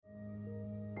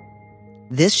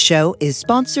This show is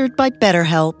sponsored by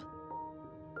BetterHelp.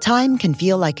 Time can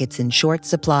feel like it's in short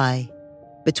supply.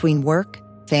 Between work,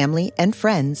 family, and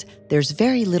friends, there's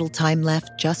very little time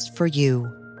left just for you.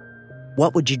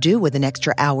 What would you do with an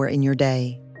extra hour in your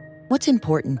day? What's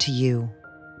important to you?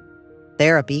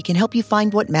 Therapy can help you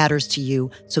find what matters to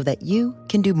you so that you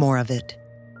can do more of it.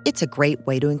 It's a great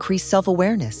way to increase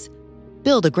self-awareness,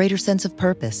 build a greater sense of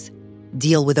purpose,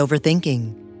 deal with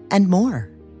overthinking, and more.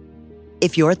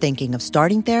 If you're thinking of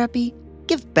starting therapy,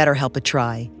 give BetterHelp a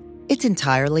try. It's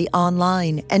entirely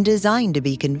online and designed to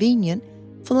be convenient,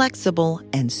 flexible,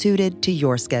 and suited to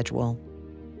your schedule.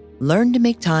 Learn to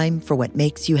make time for what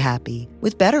makes you happy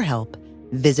with BetterHelp.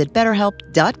 Visit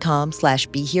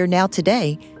BetterHelp.com/BeHereNow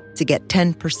today to get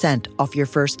 10% off your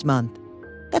first month.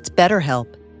 That's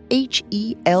BetterHelp,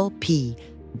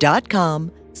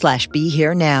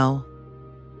 HELP.com/BeHereNow.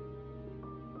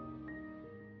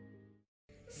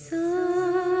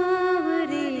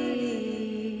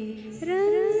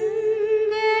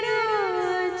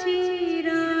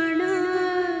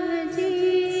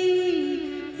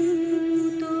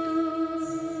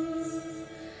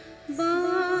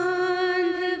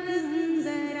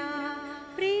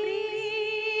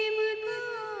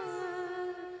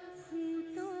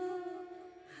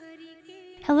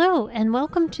 Hello, and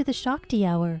welcome to the Shakti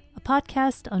Hour, a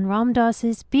podcast on Ram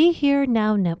Dass's Be Here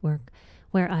Now network,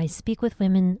 where I speak with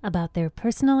women about their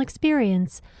personal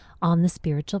experience on the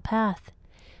spiritual path.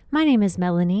 My name is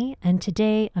Melanie, and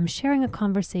today I'm sharing a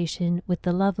conversation with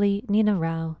the lovely Nina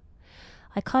Rao.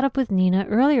 I caught up with Nina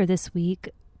earlier this week,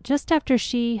 just after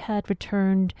she had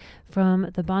returned from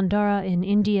the Bandara in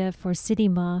India for Siddhi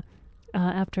Ma,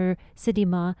 after Siddhi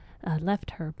Ma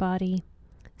left her body.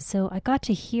 So I got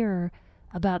to hear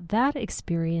about that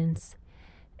experience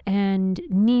and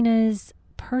Nina's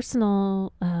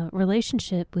personal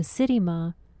relationship with Siddhi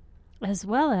Ma, as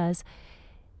well as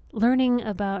learning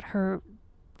about her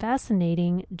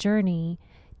fascinating journey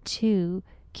to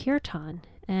Kirtan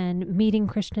and meeting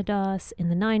Krishna Das in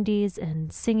the 90s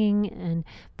and singing and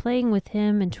playing with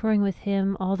him and touring with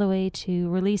him all the way to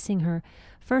releasing her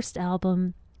first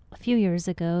album a few years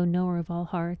ago, Knower of All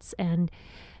Hearts, and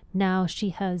now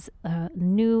she has a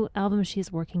new album she's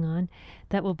working on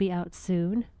that will be out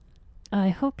soon. I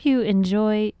hope you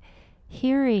enjoy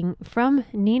hearing from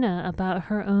Nina about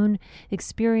her own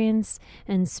experience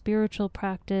and spiritual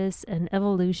practice and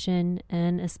evolution,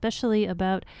 and especially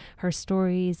about her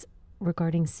stories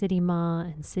regarding Siddhi Ma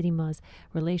and Siddhi Ma's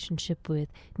relationship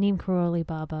with Neem Karoli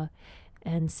Baba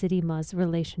and Siddhi Ma's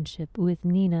relationship with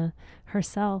Nina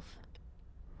herself.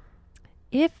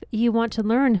 If you want to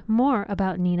learn more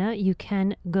about Nina, you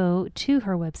can go to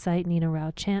her website,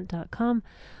 ninaraochant.com,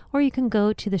 or you can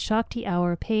go to the Shakti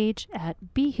Hour page at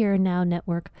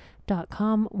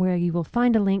BeHereNowNetwork.com, where you will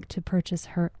find a link to purchase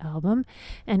her album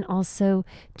and also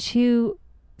to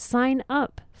sign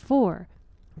up for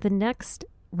the next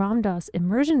Ram Dass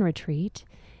Immersion Retreat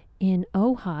in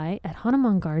Ojai at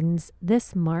Hanuman Gardens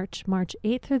this March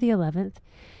 8th through the 11th.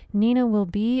 Nina will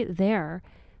be there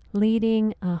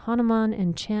leading Hanuman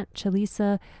and Chant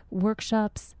Chalisa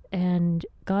workshops and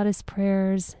goddess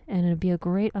prayers, and it'll be a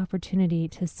great opportunity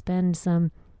to spend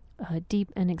some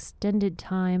deep and extended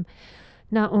time,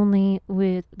 not only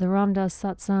with the Ram Dass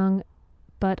satsang,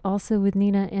 but also with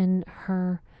Nina in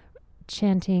her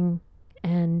chanting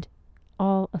and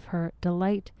all of her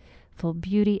delightful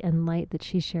beauty and light that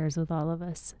she shares with all of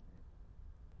us.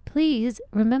 Please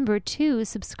remember to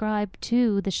subscribe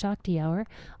to the Shakti Hour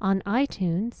on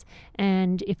iTunes.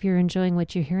 And if you're enjoying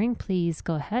what you're hearing, please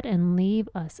go ahead and leave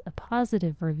us a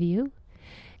positive review.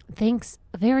 Thanks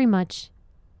very much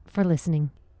for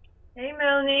listening. Hey,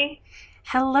 Melanie.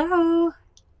 Hello.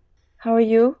 How are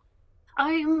you?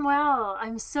 I'm well.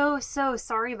 I'm so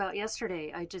sorry about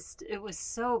yesterday. It was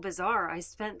so bizarre. I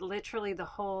spent literally the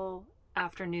whole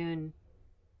afternoon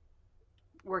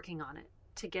working on it.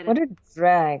 To get what it. a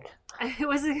drag. It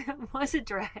was a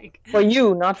drag. For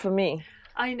you, not for me.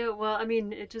 I know. Well, I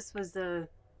mean, it was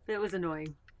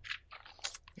annoying.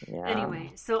 Yeah.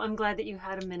 Anyway, so I'm glad that you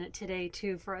had a minute today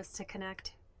too for us to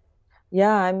connect.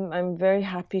 Yeah, I'm very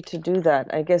happy to do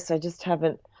that. I guess I just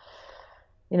haven't,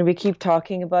 we keep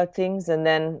talking about things and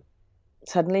then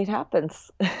suddenly it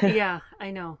happens. Yeah,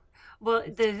 I know. Well,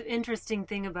 the interesting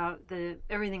thing about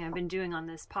everything I've been doing on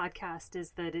this podcast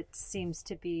is that it seems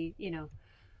to be,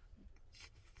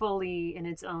 fully in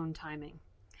its own timing.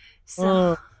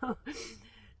 So,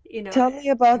 Tell me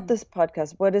about this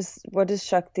podcast. What is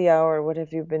Shakti Hour? What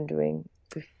have you been doing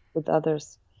with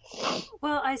others?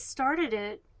 Well, I started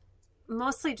it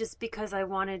mostly just because I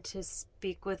wanted to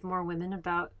speak with more women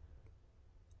about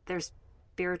their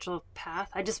spiritual path.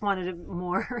 I just wanted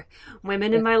more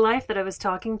women in my life that I was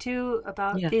talking to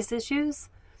about these issues.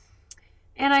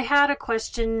 And I had a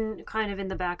question kind of in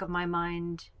the back of my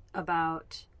mind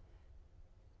about,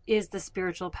 is the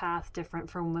spiritual path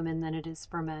different for women than it is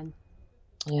for men?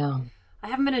 Yeah. I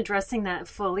haven't been addressing that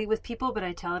fully with people, but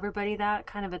I tell everybody that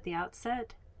kind of at the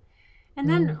outset. And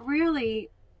then really,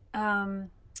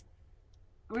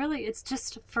 it's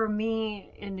just for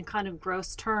me in kind of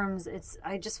gross terms,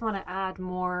 I just want to add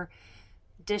more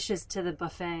dishes to the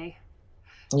buffet.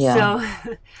 Yeah. So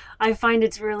I find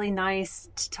it's really nice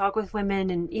to talk with women,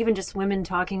 and even just women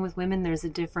talking with women, there's a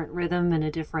different rhythm and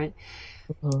a different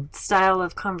style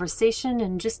of conversation,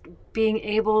 and just being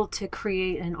able to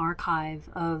create an archive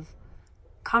of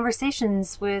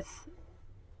conversations with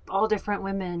all different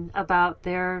women about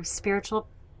their spiritual,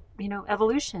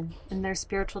 evolution and their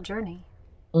spiritual journey.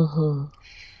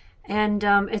 And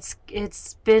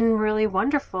it's been really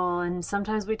wonderful. And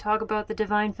sometimes we talk about the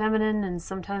divine feminine, and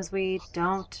sometimes we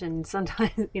don't, and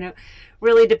sometimes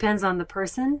really depends on the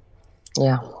person.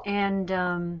 Yeah.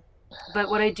 And but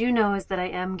what I do know is that I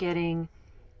am getting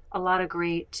a lot of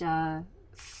great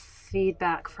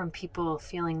feedback from people,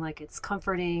 feeling like it's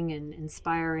comforting and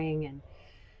inspiring, and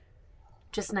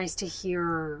just nice to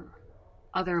hear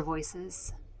other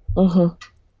voices.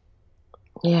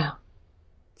 Yeah.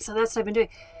 So that's what I've been doing.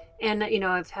 And,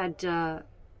 I've had, I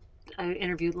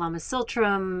interviewed Lama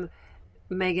Siltram,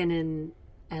 Megan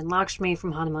and Lakshmi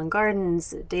from Hanuman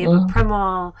Gardens, Deva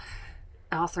Premal,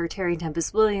 author Terry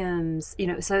Tempest Williams,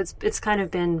 so it's kind of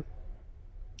been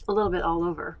a little bit all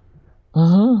over.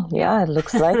 Yeah, it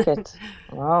looks like it.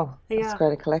 Wow. That's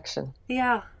quite a collection.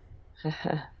 Yeah.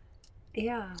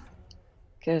 Yeah.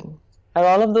 Good. Are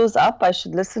all of those up? I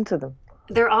should listen to them.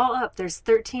 They're all up. There's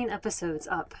 13 episodes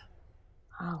up.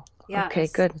 Wow. Yeah. Okay,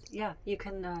 good. Yeah, you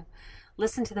can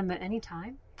listen to them at any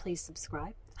time. Please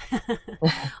subscribe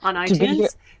on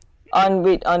iTunes.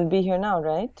 On Be Here Now,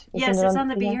 right? Yes, it's on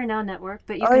the Be Here Now network,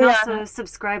 but you can also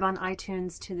subscribe on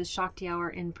iTunes to the Shakti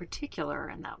Hour in particular,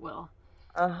 and that will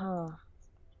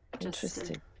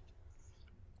interesting.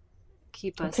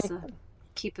 Keep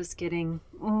us getting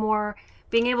more.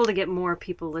 Being able to get more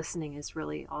people listening is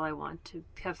really all I want, to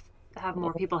have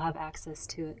more people have access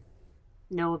to it,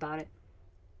 know about it.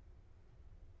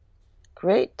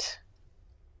 Great.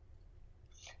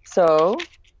 So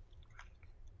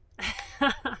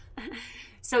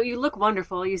you look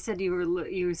wonderful. You said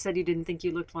you said you didn't think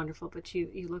you looked wonderful, but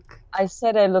you look. I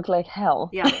said I look like hell.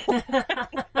 Yeah.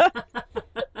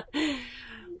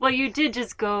 Well, you did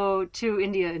just go to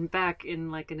India and back in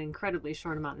like an incredibly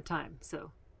short amount of time.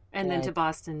 So, and then to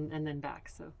Boston and then back.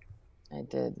 So. I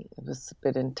did. It was a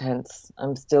bit intense.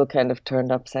 I'm still kind of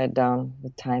turned upside down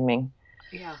with timing.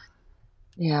 Yeah.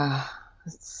 Yeah.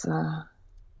 It's I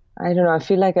don't know. I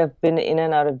feel like I've been in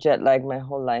and out of jet lag my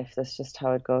whole life. That's just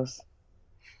how it goes.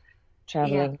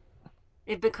 Traveling.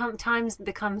 Yeah. Times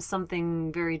becomes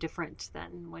something very different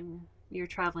than when you're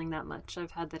traveling that much.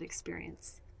 I've had that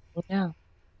experience. Yeah.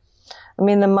 I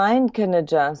mean, the mind can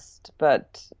adjust,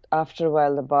 but after a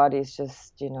while, the body's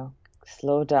just,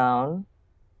 slow down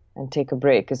and take a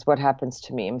break is what happens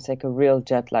to me. It's like a real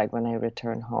jet lag when I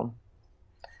return home.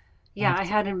 Yeah, I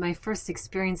had my first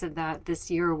experience of that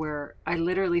this year where I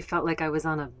literally felt like I was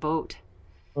on a boat.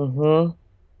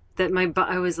 That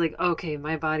I was like, okay,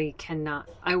 my body cannot.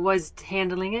 I was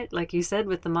handling it, like you said,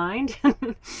 with the mind.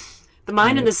 The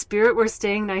mind and the spirit were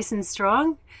staying nice and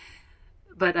strong.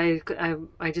 But I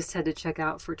just had to check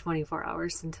out for 24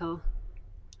 hours until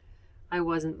I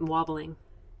wasn't wobbling.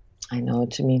 I know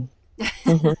what you mean.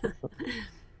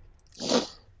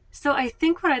 So I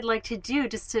think what I'd like to do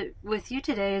with you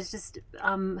today is just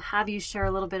have you share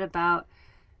a little bit about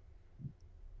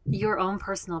your own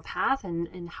personal path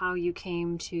and how you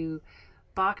came to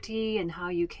Bhakti and how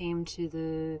you came to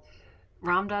the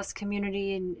Ram Dass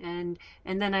community and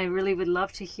then I really would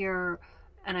love to hear,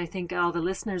 and I think all the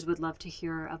listeners would love to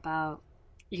hear about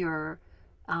your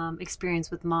experience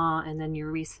with Ma and then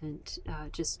your recent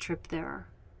just trip there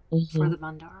for the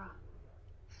Mandara.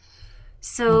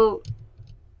 So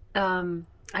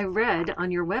I read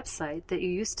on your website that you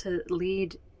used to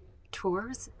lead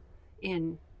tours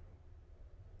in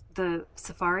the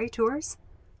safari tours.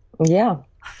 Yeah.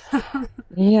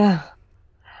 Yeah.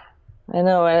 I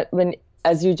know.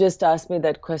 As you just asked me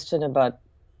that question about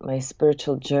my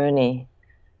spiritual journey,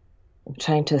 I'm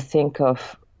trying to think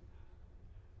of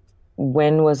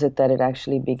when was it that it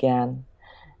actually began.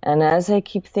 And as I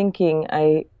keep thinking,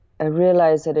 I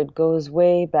realize that it goes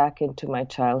way back into my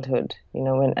childhood.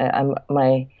 When I'm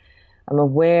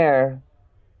aware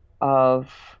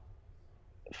of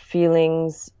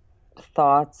feelings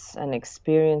thoughts and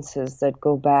experiences that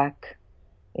go back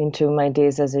into my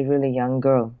days as a really young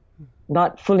girl,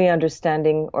 not fully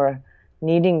understanding or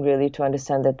needing really to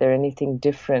understand that they're anything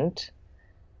different.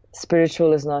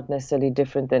 Spiritual is not necessarily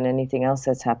different than anything else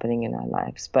that's happening in our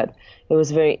lives, but it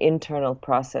was a very internal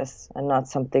process and not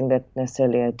something that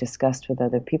necessarily I discussed with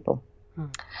other people.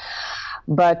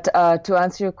 But to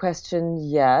answer your question,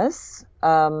 yes,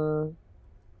 that's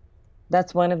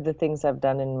one of the things I've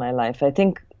done in my life. I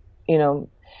think,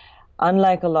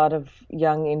 unlike a lot of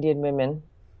young Indian women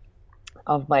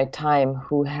of my time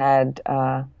who had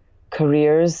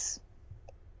careers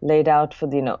laid out for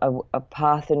a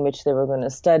path in which they were going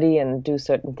to study and do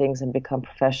certain things and become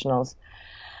professionals,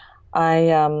 I've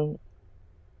done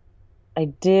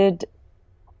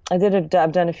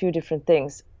a few different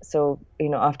things. So,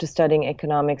 after studying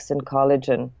economics in college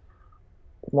and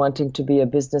wanting to be a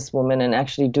businesswoman and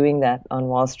actually doing that on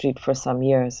Wall Street for some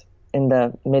years in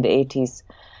the mid-'80s,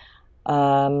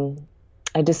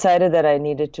 I decided that I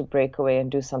needed to break away and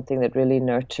do something that really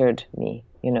nurtured me.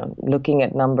 Looking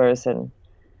at numbers and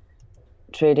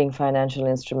trading financial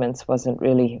instruments wasn't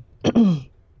really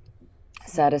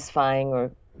satisfying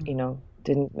or,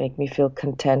 didn't make me feel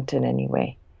content in any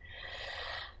way.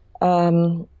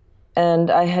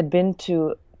 And I had been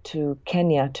to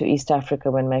Kenya, to East Africa,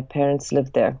 when my parents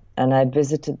lived there, and I'd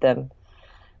visited them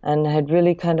and had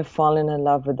really kind of fallen in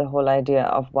love with the whole idea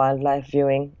of wildlife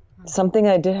viewing, something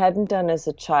I hadn't done as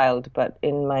a child, but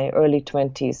in my early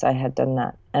 20s I had done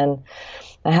that. And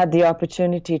I had the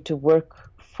opportunity to work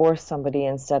for somebody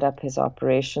and set up his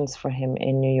operations for him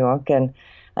in New York, and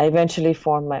I eventually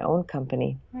formed my own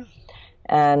company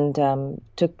and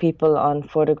took people on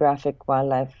photographic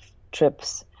wildlife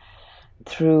trips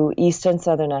through East and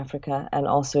Southern Africa and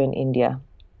also in India.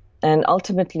 And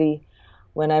ultimately,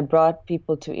 when I brought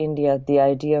people to India, the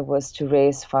idea was to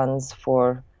raise funds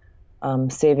for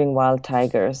saving wild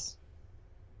tigers.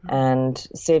 And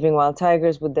saving wild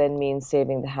tigers would then mean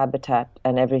saving the habitat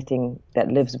and everything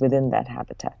that lives within that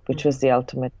habitat, which was the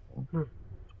ultimate goal.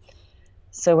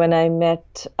 So when I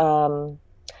met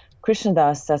Krishna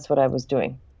Das, that's what I was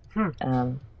doing.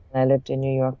 I lived in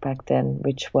New York back then,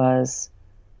 which was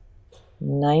I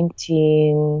met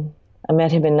him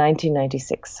in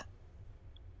 1996.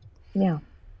 Yeah.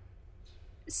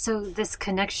 So this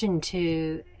connection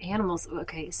to animals,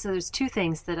 okay, so there's two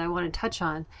things that I want to touch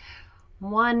on.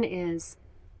 One is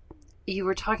you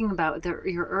were talking about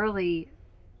your early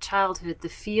childhood, the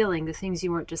feeling, the things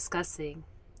you weren't discussing.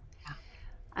 Yeah.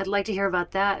 I'd like to hear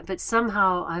about that, but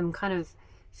somehow I'm kind of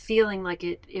feeling like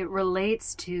it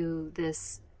relates to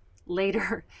this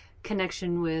later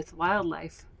connection with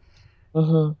wildlife.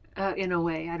 In a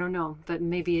way, I don't know, but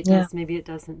maybe it does, maybe it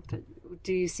doesn't. But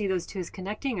do you see those two as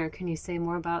connecting, or can you say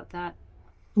more about that?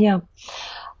 Yeah.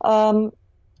 I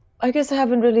guess I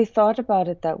haven't really thought about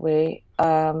it that way.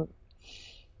 As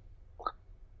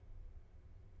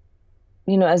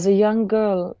a young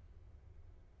girl,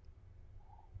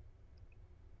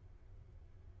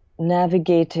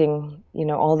 navigating,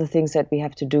 all the things that we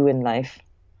have to do in life,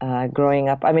 growing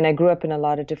up. I mean, I grew up in a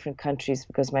lot of different countries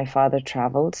because my father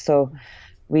traveled. So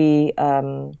I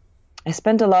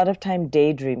spent a lot of time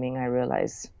daydreaming, I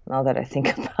realize, now that I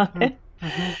think about it.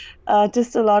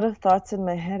 Just a lot of thoughts in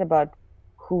my head about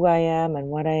who I am and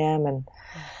what I am. And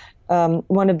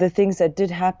one of the things that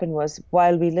did happen was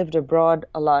while we lived abroad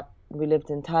a lot, we lived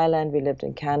in Thailand, we lived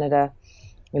in Canada,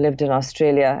 we lived in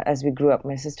Australia as we grew up,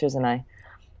 my sisters and I.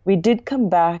 We did come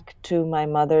back to my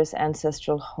mother's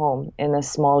ancestral home in a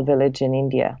small village in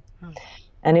India.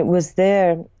 And it was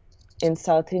there in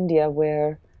South India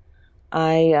where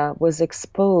I was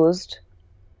exposed,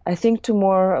 I think, to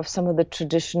more of some of the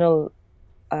traditional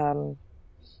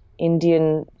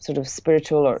Indian sort of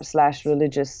spiritual or /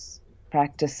 religious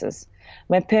practices.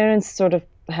 My parents sort of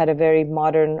had a very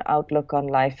modern outlook on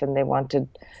life, and they wanted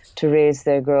to raise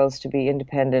their girls to be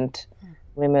independent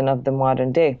women of the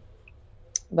modern day.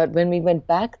 But when we went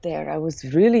back there, I was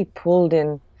really pulled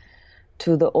in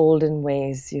to the olden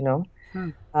ways,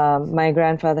 My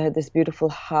grandfather had this beautiful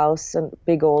house, a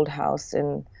big old house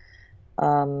in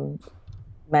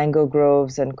mango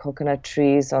groves and coconut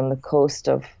trees on the coast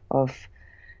of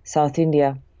South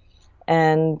India.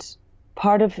 And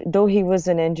though he was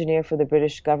an engineer for the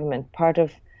British government, part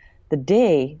of the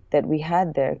day that we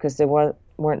had there, because there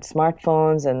weren't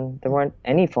smartphones and there weren't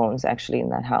any phones actually in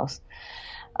that house,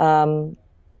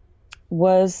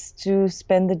 was to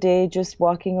spend the day just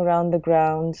walking around the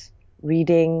grounds,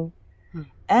 reading.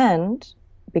 And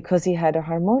because he had a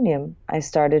harmonium, I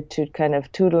started to kind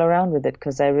of tootle around with it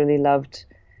because I really loved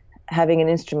having an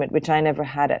instrument, which I never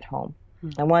had at home.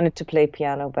 I wanted to play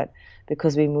piano, but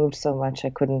because we moved so much, I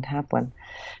couldn't have one.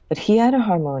 But he had a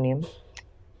harmonium,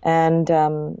 and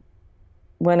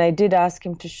when I did ask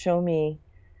him to show me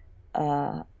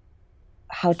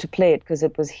how to play it, because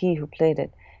it was he who played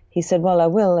it, he said, well, I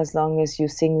will, as long as you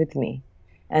sing with me.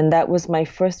 And that was my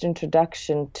first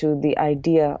introduction to the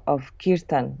idea of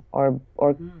kirtan or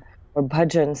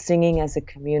bhajan, singing as a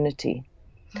community,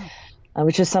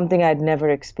 which is something I'd never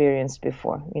experienced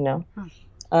before, you know.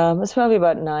 I was probably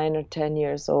about 9 or 10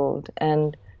 years old.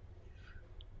 And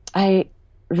I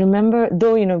remember,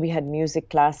 though, you know, we had music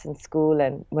class in school,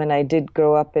 and when I did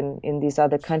grow up in these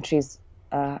other countries,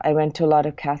 I went to a lot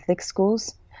of Catholic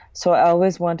schools. So I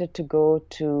always wanted to go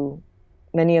to,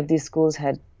 many of these schools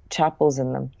had chapels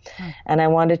in them. And I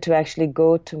wanted to actually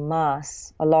go to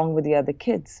Mass along with the other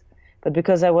kids. But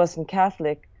because I wasn't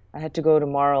Catholic, I had to go to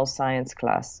moral science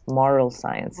class. Moral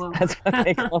science, Whoa. That's what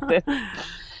they called it.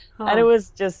 And it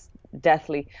was just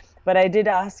deathly. But I did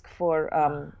ask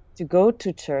for to go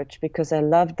to church because I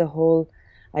loved the whole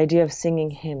idea of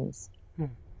singing hymns.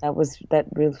 That was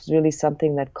really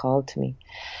something that called to me.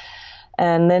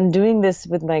 And then doing this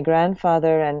with my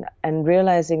grandfather and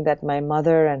realizing that my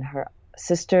mother and her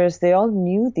sisters, they all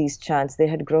knew these chants. They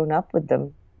had grown up with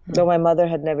them, though my mother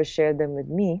had never shared them with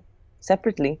me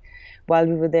separately. While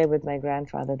we were there with my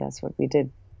grandfather, that's what we did.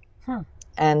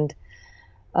 And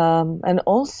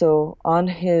also on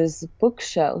his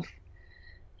bookshelf,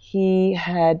 he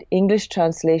had English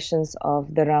translations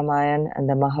of the Ramayana and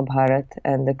the Mahabharata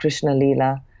and the Krishna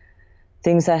Leela,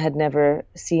 things I had never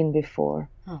seen before.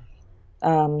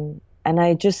 And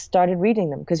I just started reading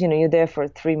them because, you know, you're there for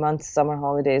 3 months, summer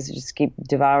holidays, you just keep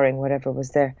devouring whatever was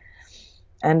there.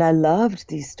 And I loved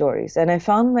these stories. And I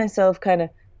found myself kind of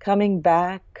coming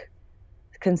back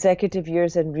consecutive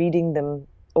years and reading them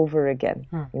over again,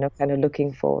 you know, kind of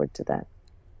looking forward to that.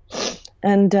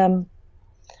 And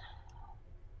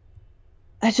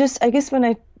I guess when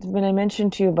I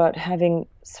mentioned to you about having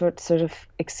sort of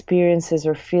experiences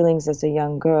or feelings as a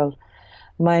young girl,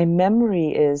 my memory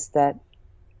is that,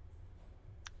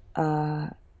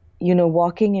 you know,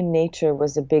 walking in nature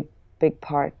was a big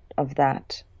part of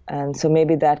that. And so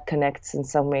maybe that connects in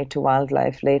some way to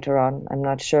wildlife later on. I'm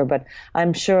not sure, but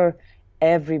I'm sure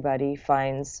everybody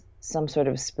finds some sort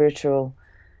of spiritual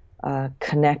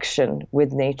connection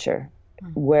with nature,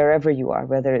 wherever you are,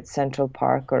 whether it's Central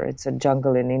Park or it's a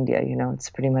jungle in India, you know, it's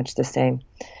pretty much the same.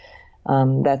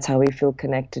 That's how we feel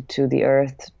connected to the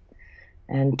earth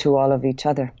and to all of each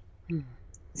other.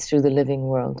 It's through the living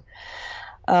world.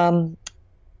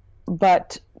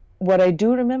 But what I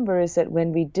do remember is that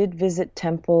when we did visit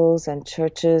temples and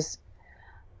churches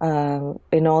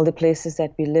in all the places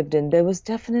that we lived in, there was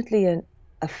definitely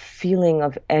a feeling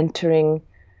of entering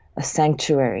a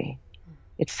sanctuary.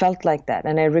 It felt like that.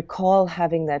 And I recall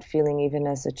having that feeling even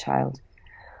as a child.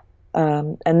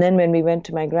 And then when we went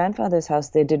to my grandfather's house,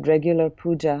 they did regular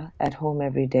puja at home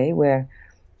every day where,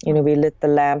 you know, we lit the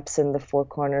lamps in the four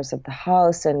corners of the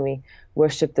house and we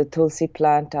worshipped the tulsi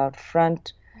plant out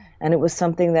front. And it was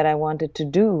something that I wanted to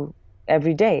do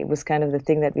every day. It was kind of the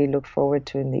thing that we looked forward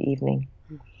to in the evening.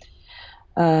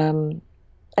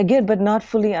 Again, but not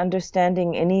fully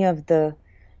understanding any of the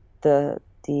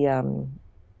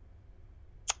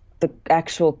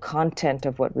actual content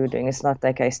of what we were doing. It's not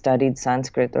like I studied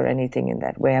Sanskrit or anything in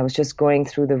that way. I was just going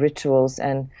through the rituals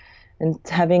and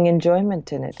having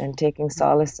enjoyment in it and taking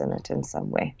solace in it in some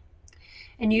way.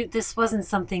 And this wasn't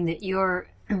something that your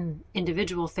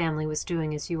individual family was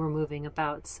doing as you were moving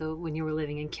about. So when you were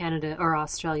living in Canada or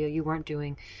Australia, you weren't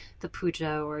doing the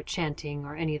puja or chanting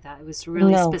or any of that. It was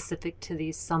really specific to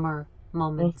these summer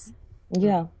moments.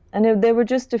 Yeah. And there were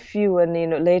just a few. And, you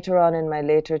know, later on in my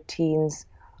later teens,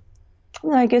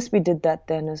 I guess we did that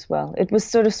then as well. It was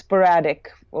sort of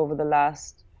sporadic over the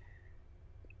last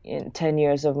 10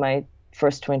 years of my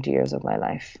first 20 years of my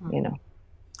life, you know.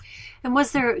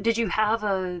 And did you have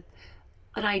an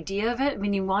idea of it? I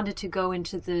mean, you wanted to go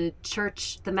into the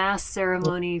church, the mass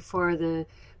ceremony for the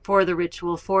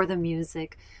ritual, for the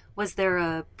music. Was there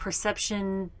a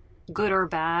perception, good or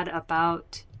bad,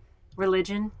 about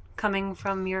religion coming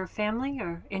from your family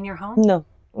or in your home?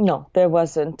 No, there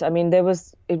wasn't. I mean,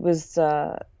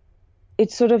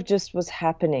 it sort of just was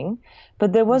happening,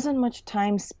 but there wasn't much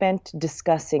time spent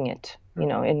discussing it, you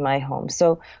know, in my home.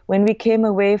 So when we came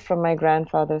away from my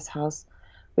grandfather's house,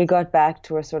 we got back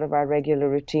to our regular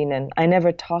routine, and I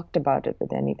never talked about it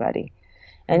with anybody.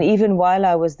 And even while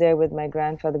I was there with my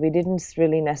grandfather, we didn't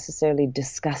really necessarily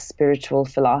discuss spiritual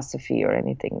philosophy or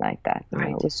anything like that. You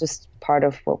know, it was just part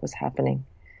of what was happening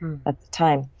at the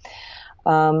time.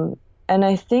 And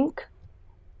I think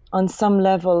on some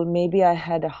level, maybe I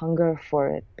had a hunger for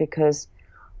it because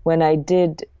when I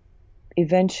did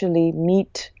eventually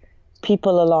meet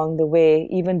people along the way,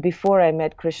 even before I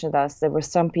met Krishnadas, there were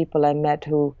some people I met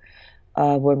who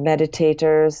were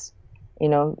meditators,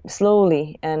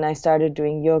 slowly. And I started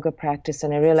doing yoga practice,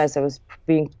 and I realized I was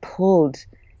being pulled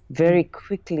very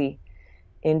quickly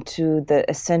into the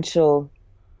essential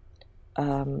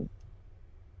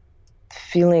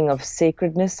feeling of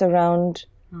sacredness around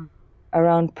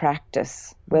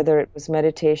practice, whether it was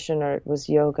meditation or it was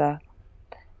yoga.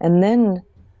 And then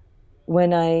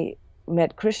when I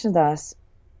met Krishnadas,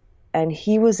 and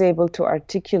he was able to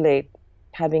articulate,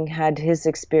 having had his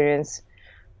experience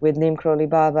with Neem Karoli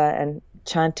Baba and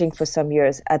chanting for some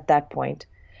years at that point,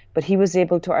 but he was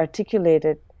able to articulate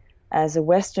it as a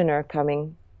Westerner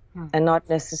coming and not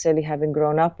necessarily having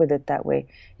grown up with it that way.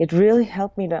 It really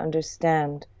helped me to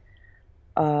understand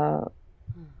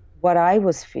what I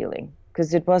was feeling,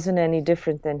 because it wasn't any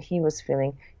different than he was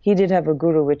feeling. He did have a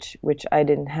guru, which I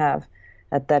didn't have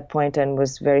at that point, and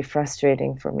was very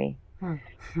frustrating for me,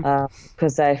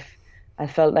 because I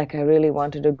felt like I really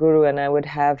wanted a guru, and I would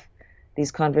have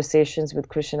these conversations with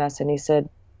Krishnadas, and he said,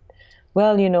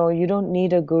 well, you don't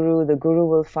need a guru, the guru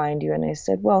will find you. And I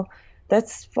said, well,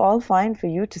 that's all fine for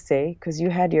you to say, because you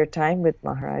had your time with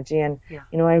Maharaji,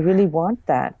 and I really want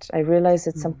that. I realize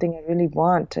it's something I really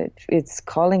want. It's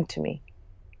calling to me.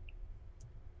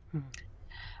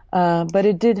 But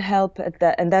it did help at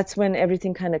that, and that's when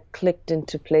everything kind of clicked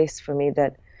into place for me.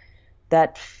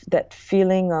 That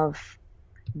feeling of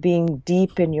being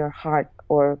deep in your heart,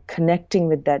 or connecting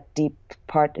with that deep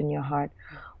part in your heart,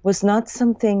 was not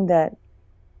something that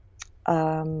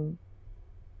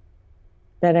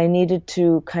that I needed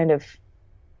to kind of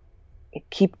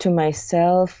keep to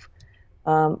myself,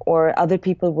 or other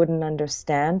people wouldn't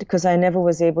understand, because I never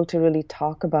was able to really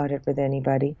talk about it with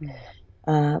anybody.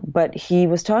 But he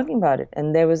was talking about it,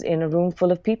 and there was in a room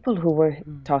full of people who were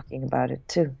talking about it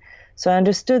too. So I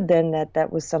understood then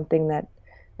that was something that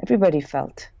everybody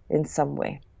felt in some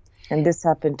way, and this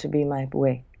happened to be my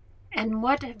way. And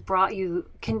what brought you,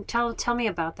 can tell me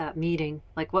about that meeting,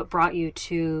 like what brought you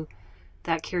to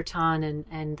that kirtan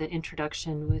and the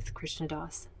introduction with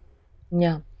Krishnadas?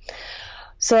 Yeah.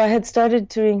 So I had started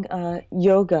doing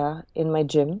yoga in my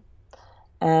gym,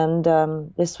 and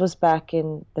this was back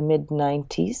in the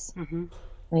mid-90s,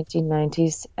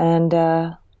 1990s. And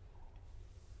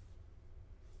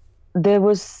there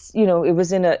was, it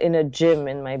was in a gym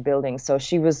in my building. So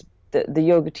she was, the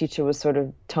yoga teacher was sort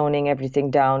of toning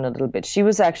everything down a little bit. She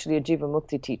was actually a Jiva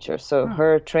Mukti teacher, so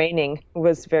her training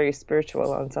was very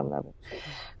spiritual on some level.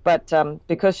 But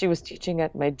because she was teaching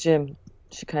at my gym,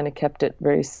 she kind of kept it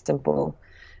very simple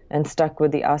and stuck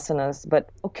with the asanas. But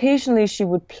occasionally she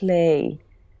would play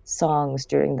songs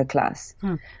during the class.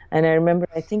 And I remember,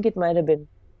 I think it might have been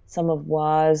some of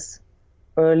Wa's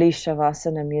early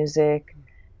Shavasana music,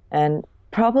 and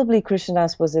probably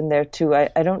Krishnadas was in there too. I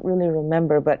don't really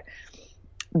remember, but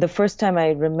the first time I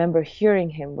remember hearing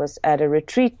him was at a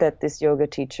retreat that this yoga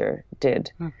teacher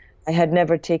did. I had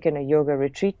never taken a yoga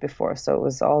retreat before, so it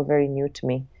was all very new to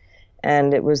me.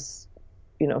 And it was,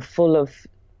 full of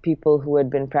people who had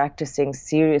been practicing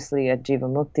seriously at Jiva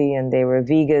Mukti, and they were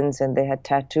vegans, and they had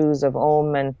tattoos of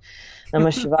Om and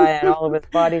Namah Shivaya and all over their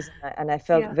bodies, and I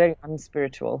felt very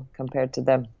unspiritual compared to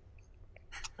them.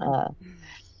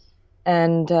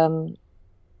 And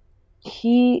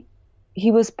he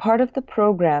was part of the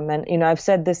program, and I've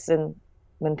said this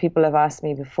when people have asked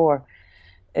me before,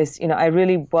 is I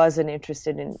really wasn't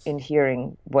interested in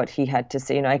hearing what he had to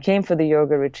say. I came for the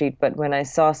yoga retreat, but when I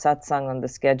saw satsang on the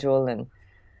schedule, and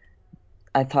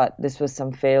I thought this was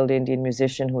some failed Indian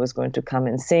musician who was going to come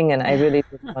and sing, and I really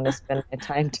didn't want to spend my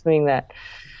time doing that.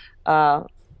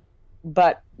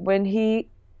 But when he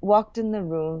walked in the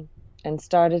room and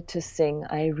started to sing,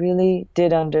 I really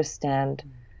did understand.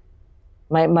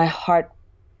 My heart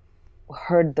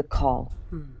heard the call.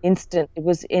 Instant. It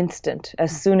was instant.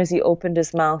 As soon as he opened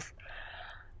his mouth.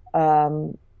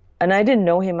 And I didn't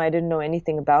know him. I didn't know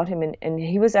anything about him. And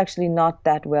he was actually not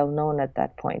that well known at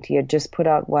that point. He had just put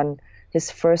out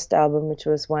his first album, which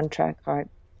was One Track Heart.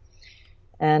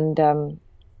 And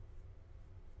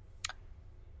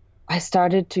I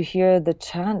started to hear the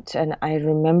chant, and I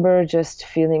remember just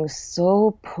feeling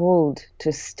so pulled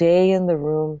to stay in the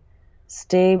room,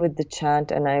 stay with the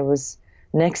chant. And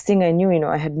next thing I knew,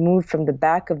 I had moved from the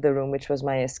back of the room, which was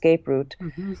my escape route,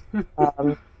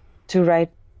 to right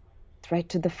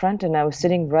to the front, and I was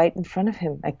sitting right in front of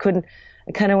him. I kind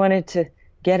of wanted to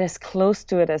get as close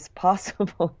to it as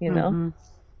possible,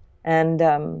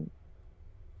 And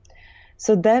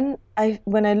so then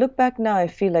when I look back now, I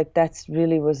feel like that's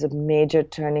really was a major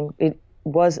it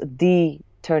was the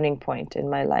turning point in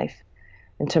my life.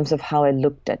 in terms of how I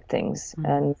looked at things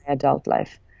and my adult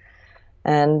life.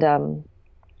 And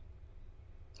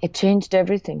it changed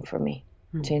everything for me.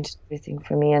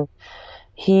 And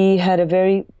he had a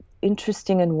very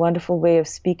interesting and wonderful way of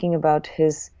speaking about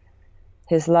his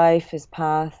life, his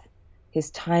path, his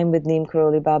time with Neem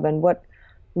Karoli Baba. And what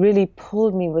really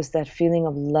pulled me was that feeling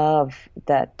of love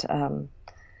that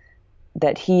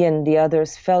he and the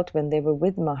others felt when they were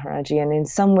with Maharaji. And in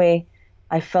some way,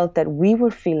 I felt that we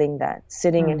were feeling that,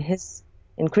 sitting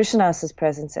in Krishna's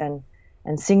presence and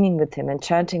singing with him and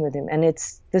chanting with him. And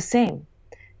it's the same.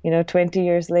 20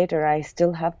 years later, I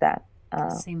still have that.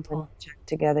 Same pull.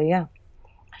 Together, yeah.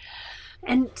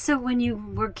 And so when you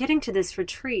were getting to this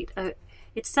retreat,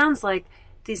 it sounds like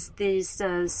these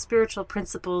spiritual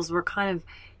principles were kind of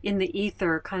in the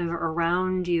ether, kind of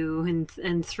around you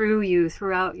and through you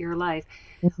throughout your life.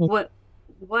 Mm-hmm.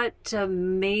 What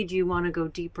made you want to go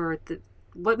deeper?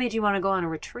 What made you want to go on a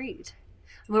retreat?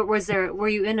 Were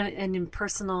you in an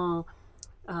impersonal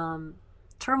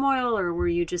turmoil, or were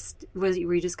you just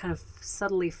kind of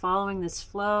subtly following this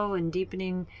flow and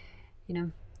deepening?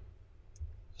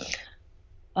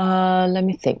 Let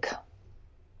me think.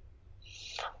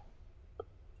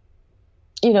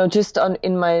 Just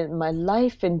in my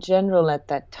life in general at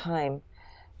that time,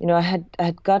 I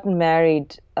had gotten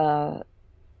married in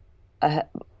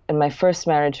my first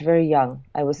marriage very young.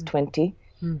 I was 20,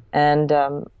 and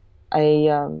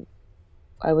I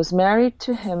was married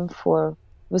to him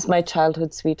was my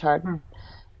childhood sweetheart,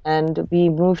 and we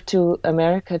moved to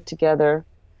America together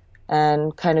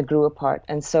and kind of grew apart.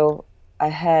 And so I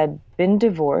had been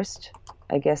divorced,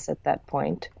 I guess, at that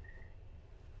point.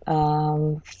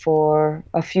 For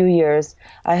a few years.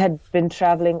 I had been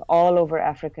traveling all over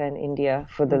Africa and India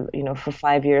for for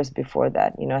 5 years before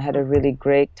that. I had a really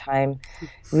great time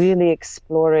really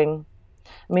exploring.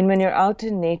 I mean, when you're out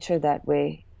in nature that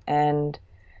way and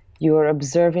you're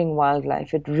observing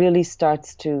wildlife, it really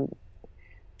starts to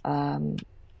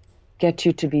get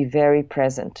you to be very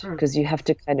present, because you have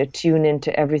to kind of tune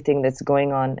into everything that's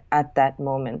going on at that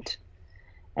moment.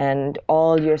 And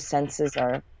all your senses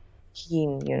are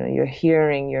keen, you're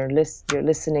hearing, you're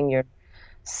listening, your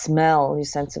smell, your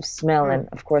sense of smell, and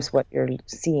of course what you're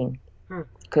seeing,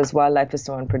 because wildlife is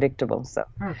so unpredictable. So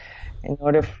in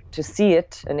order to see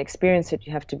it and experience it,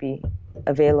 you have to be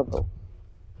available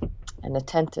and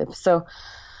attentive. So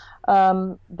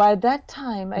by that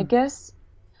time, I guess,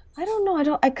 I don't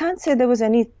know, I can't say there was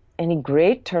any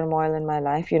great turmoil in my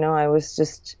life. I was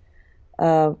just,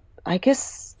 I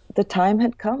guess the time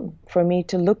had come for me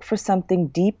to look for something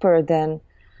deeper than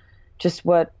just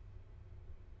what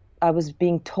I was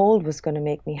being told was going to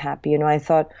make me happy. I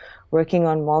thought working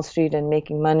on Wall Street and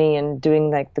making money and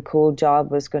doing like the cool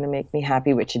job was going to make me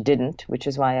happy, which it didn't, which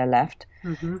is why I left.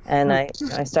 And I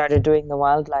started doing the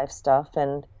wildlife stuff,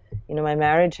 and my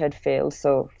marriage had failed.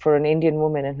 So for an Indian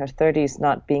woman in her 30s,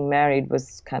 not being married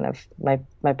was kind of,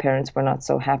 my parents were not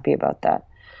so happy about that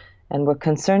and were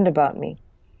concerned about me.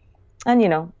 And,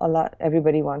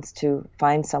 everybody wants to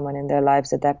find someone in their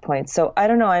lives at that point. So I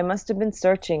don't know, I must have been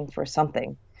searching for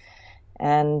something.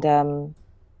 And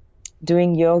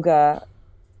doing yoga,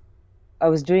 I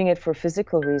was doing it for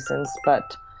physical reasons,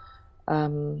 but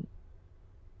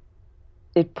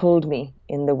it pulled me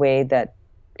in the way that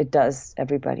it does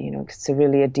everybody. It's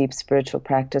really a deep spiritual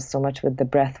practice, so much with the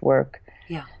breath work.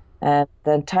 Yeah. And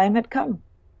then time had come.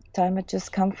 Time had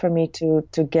just come for me to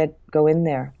go in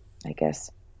there, I guess.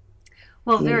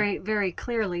 Well, very, very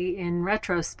clearly, in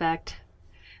retrospect,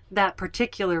 that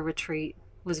particular retreat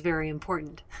was very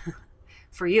important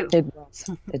for you. It was.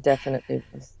 It definitely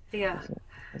was. Yeah.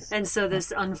 And so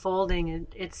this unfolding,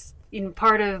 it's in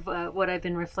part of what I've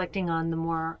been reflecting on, the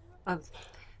more of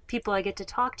people I get to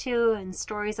talk to and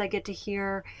stories I get to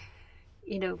hear,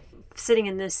 sitting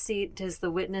in this seat as the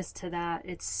witness to that.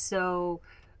 It's so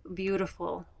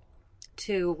beautiful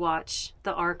to watch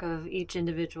the arc of each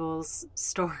individual's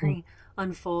story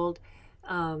unfold,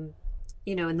 in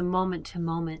the moment to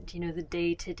moment, the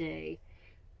day to day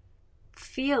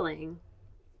feeling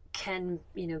can,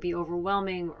 be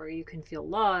overwhelming, or you can feel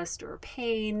lost or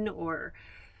pain or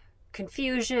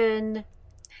confusion.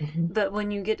 But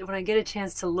when I get a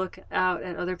chance to look out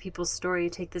at other people's story,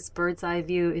 take this bird's eye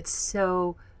view, it's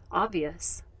so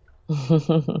obvious.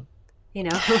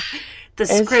 The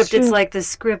script, it's like the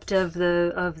script of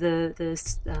the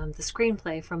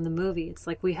screenplay from the movie. It's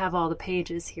like we have all the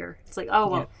pages here. It's like, oh,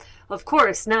 well, of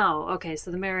course, now, okay,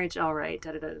 so the marriage, all right,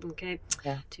 okay.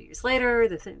 Yeah. 2 years later,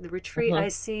 the retreat, I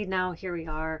see, now here we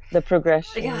are. The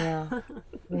progression, yeah.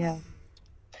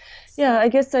 Yeah, I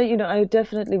guess I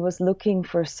definitely was looking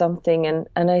for something,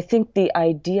 and I think the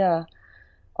idea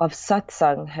of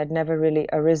satsang had never really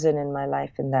arisen in my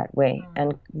life in that way.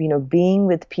 And, being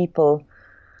with people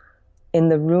in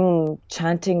the room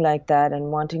chanting like that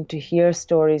and wanting to hear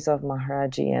stories of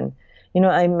Maharaji. And,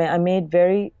 I made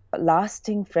very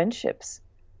lasting friendships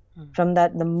from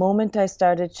that. The moment I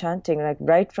started chanting, like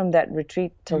right from that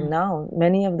retreat till now,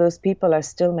 many of those people are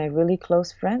still my really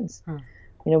close friends.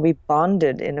 We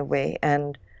bonded in a way.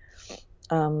 And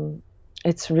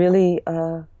it's really,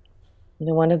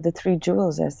 one of the three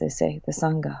jewels, as they say, the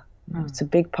Sangha. It's a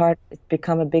big part. It's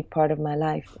become a big part of my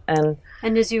life. And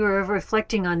as you were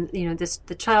reflecting on,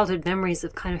 the childhood memories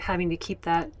of kind of having to keep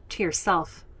that to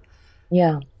yourself.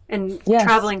 Yeah. And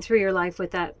traveling through your life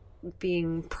with that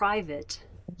being private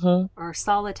or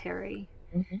solitary.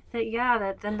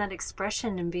 That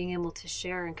expression and being able to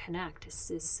share and connect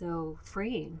is so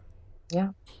freeing.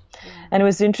 Yeah. And it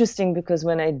was interesting because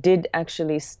when I did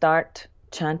actually start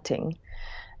chanting,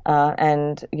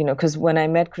 and, because when I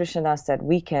met Krishnadas that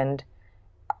weekend,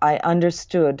 I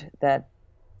understood that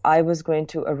I was going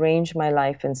to arrange my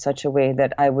life in such a way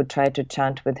that I would try to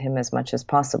chant with him as much as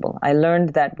possible. I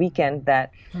learned that weekend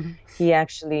that he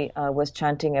actually was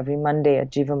chanting every Monday at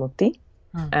Jivamukti,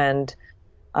 and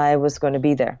I was going to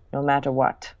be there no matter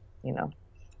what,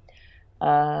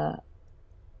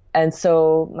 and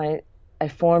so I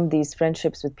formed these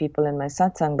friendships with people in my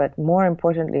satsang, but more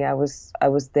importantly, I was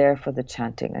there for the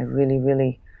chanting. I really,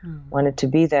 really wanted to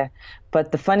be there.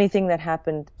 But the funny thing that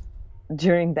happened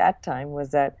during that time was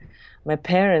that my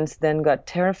parents then got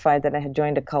terrified that I had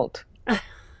joined a cult.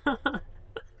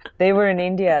 They were in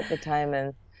India at the time,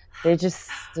 and they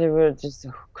were just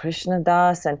Krishna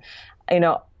Das, and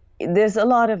there's a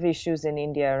lot of issues in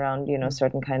India around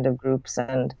certain kind of groups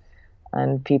and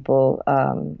people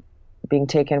being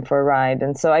taken for a ride,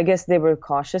 and so I guess they were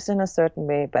cautious in a certain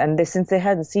way. But since they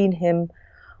hadn't seen him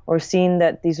or seen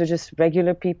that these were just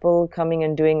regular people coming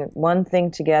and doing one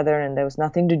thing together and there was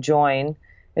nothing to join,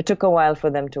 it took a while for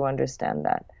them to understand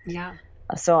that. Yeah.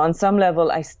 So on some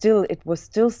level, it was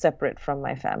still separate from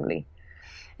my family.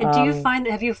 And have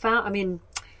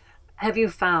you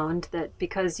found that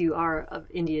because you are of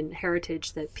Indian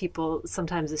heritage that people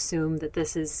sometimes assume that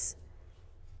this is,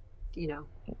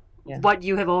 what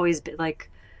you have always been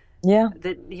like? Yeah.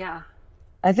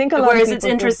 I think a lot of people it's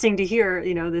interesting to hear,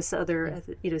 this other,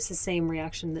 it's the same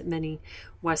reaction that many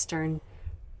Western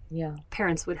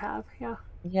parents would have. Yeah.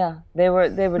 Yeah, they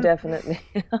were definitely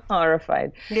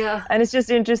horrified. Yeah. And it's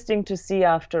just interesting to see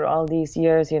after all these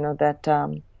years, that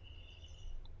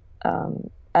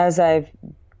as I've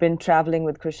been traveling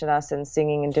with Krishnadas and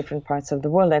singing in different parts of the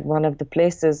world, like one of the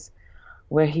places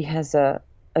where he has a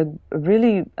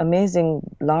really amazing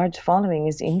large following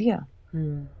is India.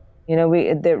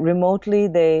 Remotely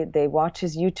they watch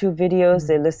his YouTube videos,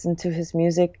 they listen to his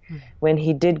music. When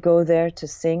he did go there to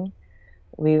sing,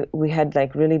 we had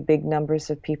like really big numbers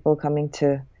of people coming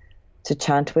to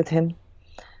chant with him,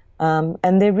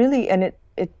 and they really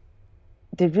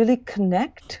they really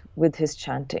connect with his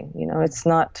chanting. It's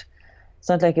not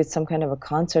like it's some kind of a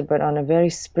concert, but on a very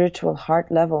spiritual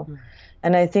heart level.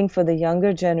 And I think for the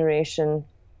younger generation,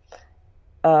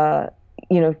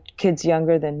 kids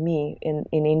younger than me in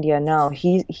India now,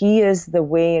 he is the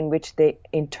way in which they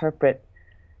interpret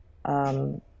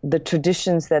the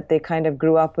traditions that they kind of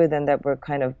grew up with and that were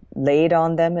kind of laid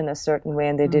on them in a certain way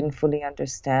and they didn't fully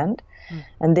understand.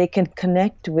 And they can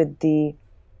connect with the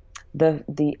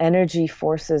energy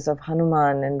forces of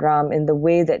Hanuman and Ram in the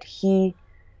way that he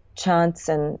chants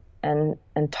and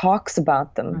talks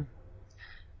about them.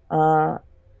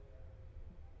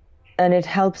 And it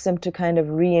helps them to kind of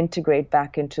reintegrate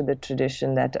back into the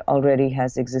tradition that already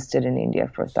has existed in India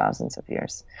for thousands of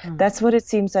years. That's what it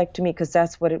seems like to me, because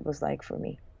that's what it was like for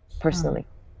me, personally.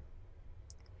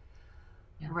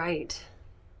 Yeah.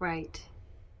 Right.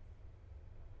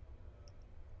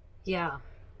 Yeah.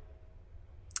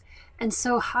 And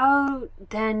so how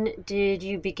then did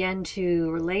you begin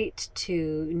to relate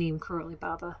to Neem Karoli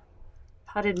Baba?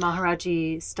 How did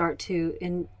Maharaji start to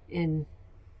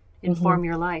inform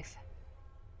your life?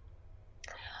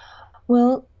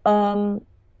 Well,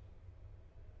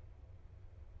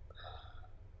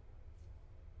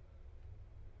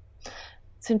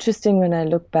 it's interesting when I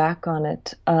look back on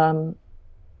it.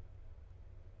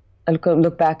 I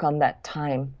look back on that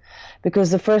time, because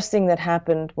the first thing that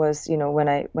happened was, when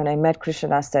I met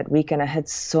Krishnadas that weekend, I had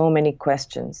so many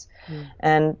questions,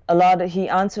 and he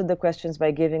answered the questions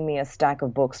by giving me a stack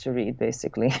of books to read,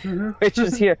 basically, which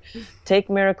is here, take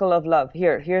Miracle of Love,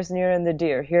 here's Near and the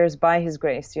Deer, here's By His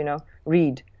Grace,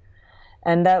 read.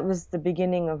 And that was the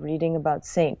beginning of reading about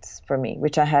saints for me,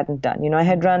 which I hadn't done. I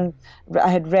had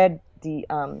read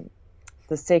the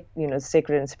the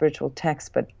sacred and spiritual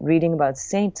texts, but reading about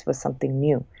saints was something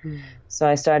new. So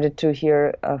I started to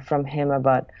hear from him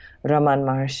about Raman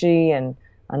Maharshi and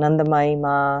Anandamayi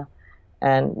Ma,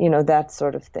 and that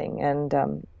sort of thing.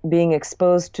 And being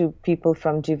exposed to people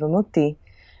from Jivamukti,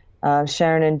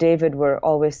 Sharon and David were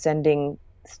always sending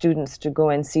students to go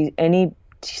and see any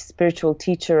spiritual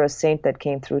teacher or saint that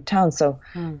came through town. So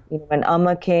when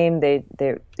Amma came, they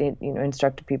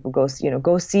instructed people, go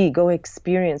see, go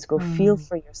experience, go feel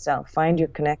for yourself, find your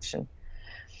connection.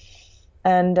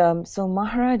 And so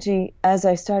Maharaji, as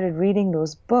I started reading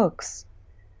those books,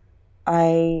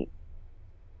 the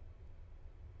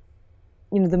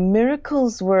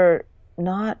miracles were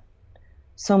not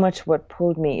so much what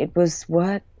pulled me. It was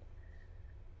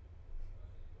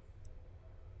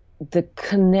the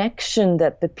connection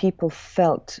that the people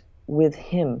felt with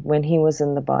him when he was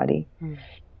in the body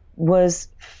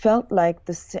felt like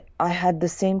I had the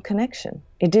same connection.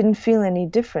 It didn't feel any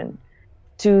different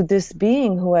to this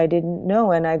being who I didn't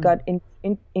know, and I got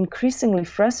increasingly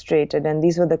frustrated. And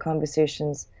these were the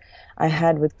conversations I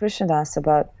had with Krishnadas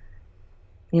about,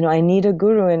 I need a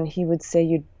guru, and he would say,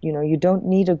 you don't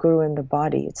need a guru in the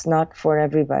body. It's not for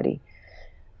everybody.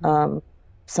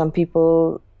 Some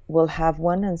people will have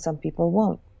one and some people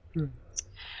won't.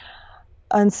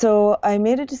 And so I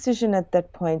made a decision at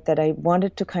that point that I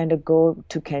wanted to kind of go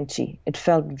to Khenchi. It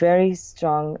felt very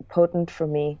strong, potent for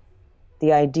me,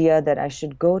 the idea that I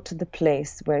should go to the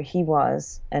place where he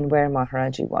was and where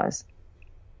Maharaji was.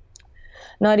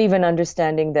 Not even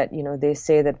understanding that, they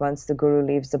say that once the guru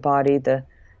leaves the body,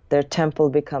 their temple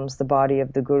becomes the body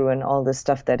of the guru and all this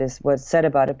stuff that was said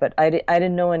about it. But I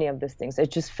didn't know any of these things.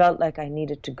 It just felt like I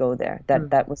needed to go there,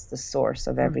 that was the source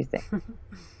of everything.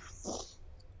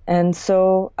 And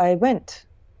so I went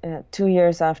 2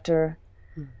 years after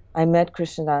I met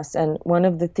Krishnadas. And one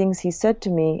of the things he said to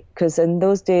me, because in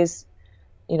those days,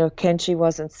 Khenchi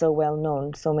wasn't so well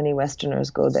known. So many Westerners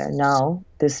go there. Now,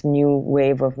 this new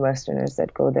wave of Westerners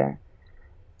that go there,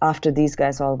 after these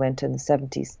guys all went in the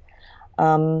 70s.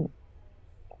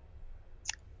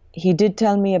 He did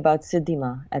tell me about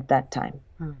Siddhima at that time,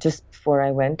 just before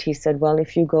I went. He said, well,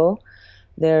 if you go,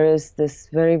 there is this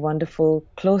very wonderful,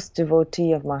 close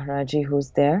devotee of Maharaji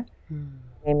who's there. Her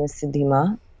name is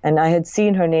Siddhima. And I had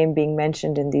seen her name being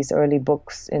mentioned in these early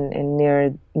books in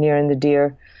Near in the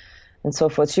Deer and so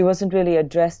forth. She wasn't really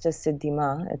addressed as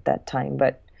Siddhima at that time,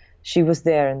 but she was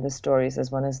there in the stories as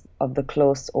one of the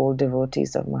close old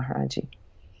devotees of Maharaji.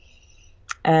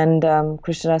 And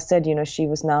Krishnadas said, she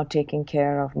was now taking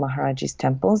care of Maharaji's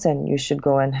temples, and you should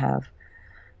go and have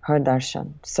her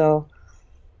darshan. So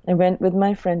I went with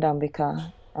my friend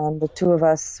Ambika, and the two of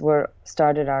us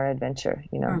started our adventure,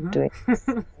 doing this.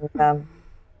 And,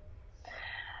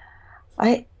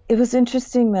 it was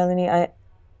interesting, Melanie.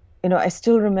 I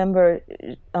still remember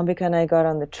Ambika and I got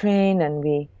on the train, and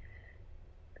we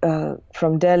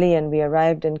from Delhi, and we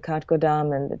arrived in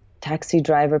Kathgodam, and the taxi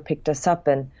driver picked us up,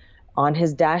 and on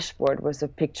his dashboard was a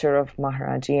picture of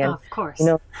Maharaji. And, of course.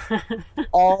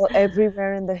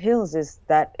 Everywhere in the hills is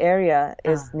that area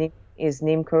is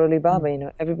Neem Karoli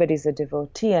Baba. Everybody's a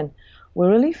devotee, and we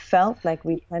really felt like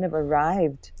we kind of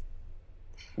arrived.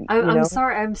 I'm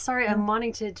sorry. I'm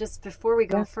wanting to, just before we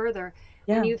go further,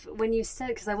 when you said,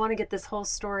 because I want to get this whole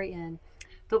story in,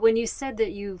 but when you said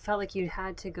that you felt like you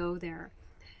had to go there,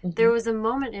 there was a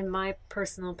moment in my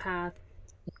personal path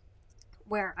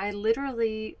where I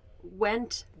literally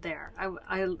went there.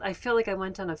 I feel like I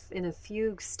went in a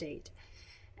fugue state,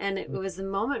 and it was a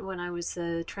moment when I was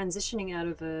transitioning out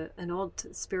of an old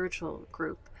spiritual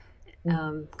group,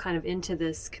 kind of into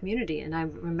this community. And I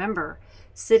remember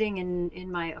sitting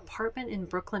in my apartment in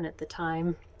Brooklyn at the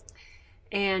time,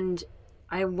 and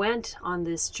I went on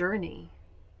this journey,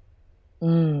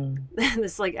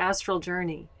 this like astral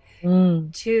journey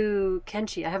to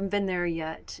Khenchi. I haven't been there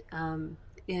yet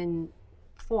in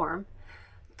form,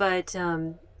 but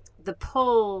the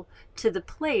pull to the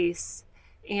place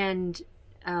and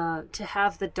to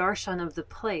have the darshan of the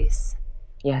place,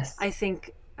 yes, I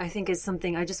think is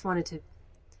something I just wanted to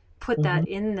put that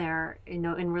in there,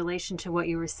 in relation to what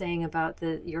you were saying about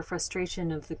your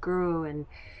frustration of the guru and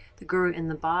the guru in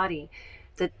the body,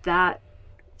 that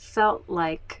felt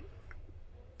like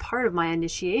part of my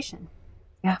initiation.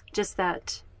 Yeah, just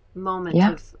that moment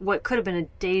of what could have been a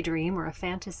daydream or a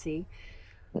fantasy.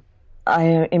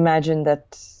 I imagine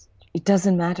that it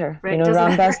doesn't matter. Right,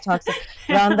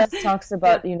 Ramdas talks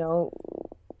about,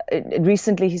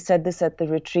 recently he said this at the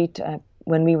retreat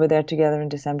when we were there together in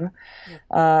December.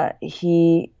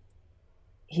 He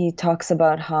talks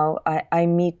about how I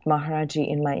meet Maharaji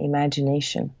in my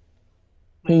imagination.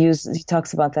 Right. He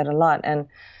talks about that a lot. And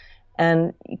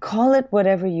And you call it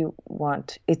whatever you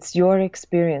want. It's your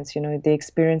experience, the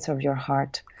experience of your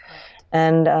heart.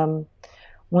 And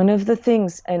one of the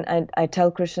things, and I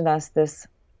tell Krishnadas this,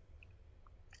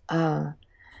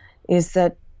 is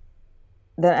that,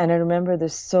 and I remember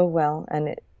this so well,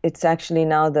 and it's actually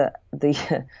now the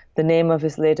name of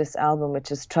his latest album,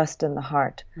 which is Trust in the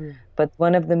Heart. But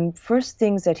one of the first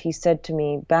things that he said to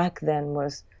me back then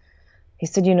was, he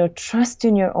said, trust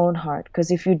in your own heart, because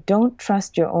if you don't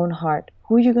trust your own heart,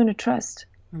 who are you going to trust?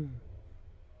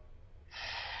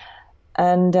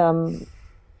 And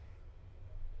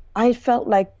I felt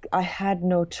like I had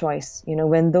no choice.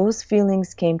 When those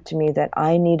feelings came to me that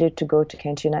I needed to go to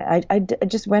Khenchi, and I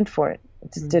just went for it. I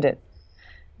just did it.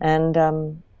 And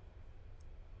I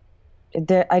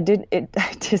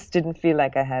just didn't feel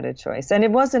like I had a choice. And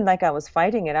it wasn't like I was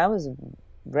fighting it. I was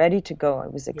ready to go.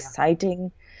 It was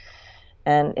exciting.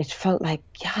 And it felt like,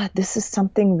 this is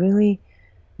something really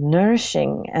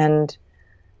nourishing. And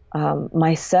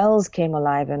my cells came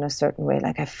alive in a certain way.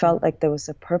 Like I felt like there was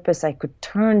a purpose. I could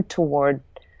turn toward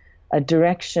a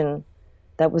direction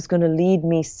that was going to lead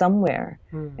me somewhere.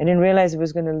 I didn't realize it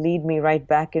was going to lead me right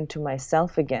back into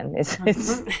myself again. It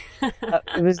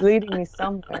was leading me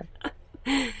somewhere.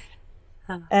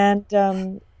 And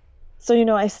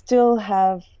so, I still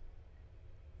have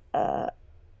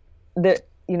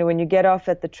when you get off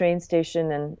at the train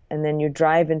station and then you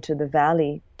drive into the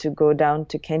valley to go down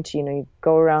to Khenchi, you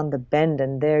go around the bend,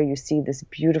 and there you see this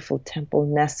beautiful temple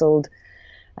nestled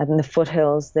in the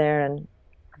foothills there. And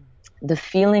the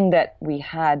feeling that we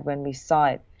had when we saw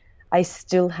it, I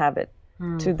still have it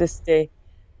to this day.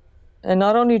 And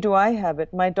not only do I have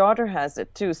it, my daughter has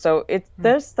it too. So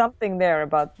there's something there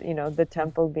about, the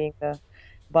temple being the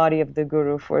body of the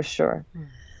Guru for sure.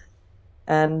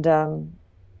 And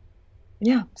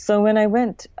so when I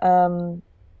went,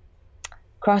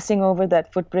 crossing over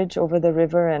that footbridge over the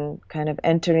river and kind of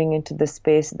entering into the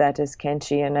space that is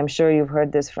Khenchi, and I'm sure you've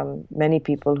heard this from many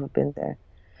people who've been there,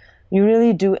 you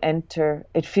really do enter,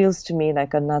 it feels to me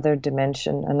like another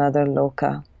dimension, another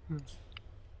loka.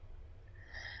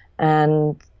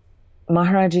 And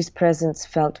Maharaji's presence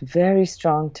felt very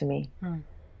strong to me,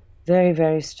 very,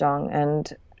 very strong.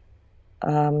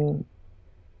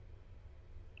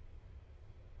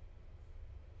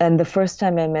 And the first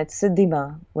time I met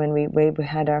Siddhima, when we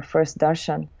had our first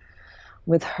darshan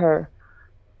with her,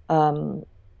 I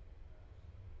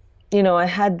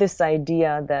had this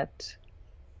idea that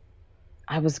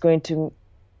I was going that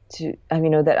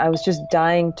I was just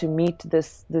dying to meet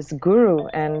this guru,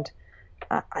 and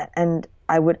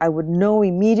I would know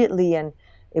immediately, and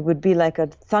it would be like a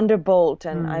thunderbolt,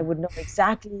 and I would know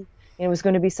exactly. It was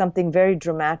going to be something very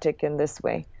dramatic in this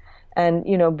way. And,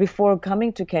 before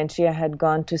coming to Khenchi, I had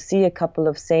gone to see a couple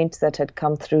of saints that had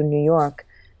come through New York.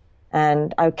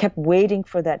 And I kept waiting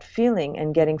for that feeling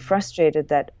and getting frustrated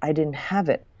that I didn't have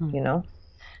it,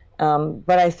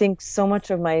 But I think so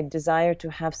much of my desire to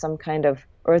have some kind of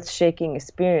earth-shaking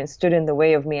experience stood in the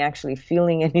way of me actually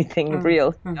feeling anything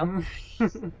real, now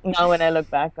when I look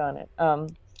back on it.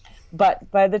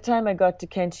 But by the time I got to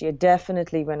Khenchi,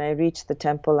 definitely when I reached the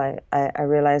temple, I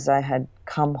realized I had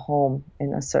come home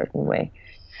in a certain way.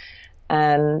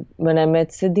 And when I met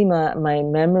Siddhima, my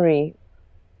memory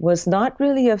was not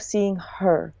really of seeing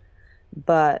her,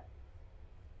 but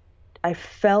I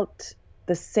felt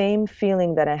the same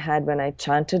feeling that I had when I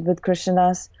chanted with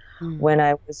Krishnadas, when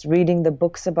I was reading the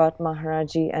books about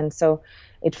Maharaji. And so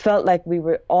it felt like we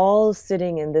were all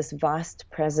sitting in this vast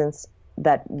presence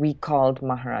that we called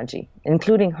Maharaji,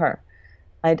 including her.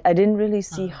 I didn't really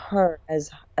see her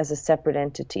as a separate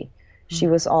entity. She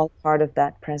was all part of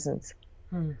that presence.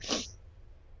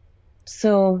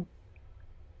 So,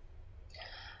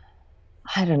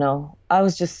 I don't know. I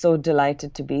was just so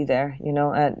delighted to be there,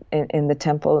 in the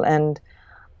temple, and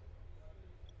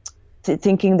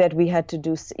thinking that we had to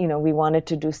do, we wanted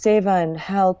to do seva and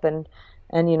help, and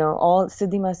all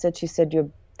Siddhima said, she said, you're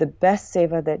the best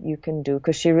seva that you can do,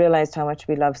 because she realized how much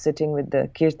we love sitting with the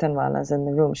kirtanwalas in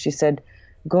the room. She said,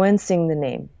 go and sing the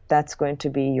name. That's going to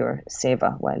be your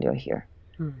seva while you're here.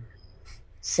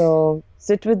 So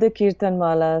sit with the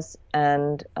kirtanwalas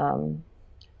and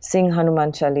sing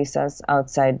Hanuman Chalisas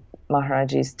outside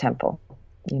Maharaji's temple,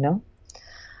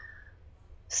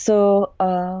 So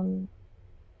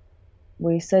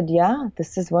we said, yeah,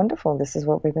 this is wonderful. This is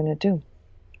what we're going to do.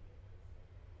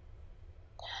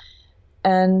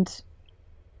 And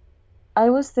I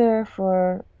was there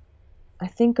for, I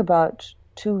think, about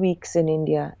 2 weeks in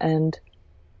India. And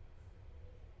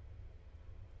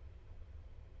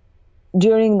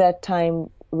during that time,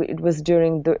 it was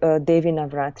during Devi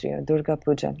Navratri or Durga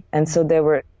Puja. And so there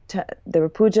were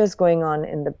pujas going on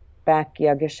in the back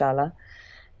Yagashala.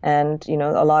 And,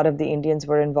 a lot of the Indians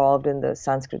were involved in the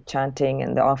Sanskrit chanting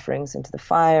and the offerings into the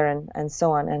fire and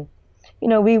so on. And,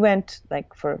 we went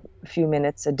like for a few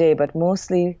minutes a day, but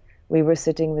mostly we were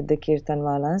sitting with the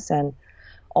Kirtanwalas and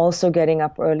also getting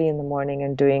up early in the morning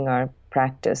and doing our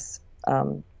practice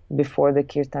before the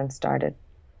Kirtan started.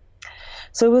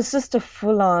 So it was just a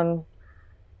full-on,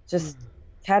 just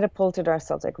catapulted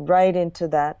ourselves like right into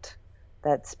that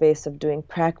space of doing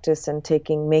practice and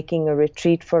making a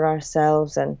retreat for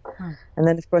ourselves. And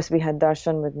then, of course, we had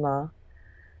darshan with Ma.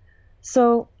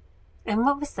 So. And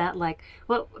what was that like?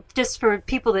 Well, just for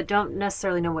people that don't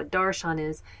necessarily know what darshan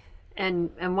is, and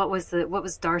what was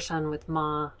darshan with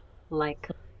Ma like?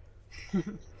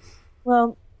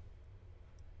 Well,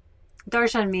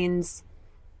 darshan means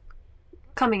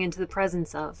coming into the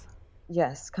presence of.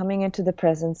 Yes, coming into the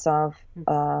presence of,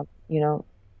 an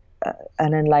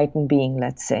enlightened being,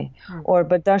 let's say.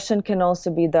 But darshan can also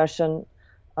be darshan,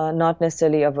 not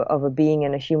necessarily of a being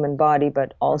in a human body,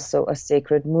 but also a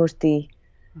sacred murti.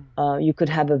 You could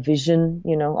have a vision,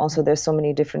 also there's so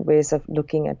many different ways of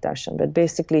looking at darshan, but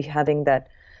basically having that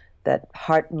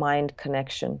heart-mind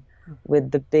connection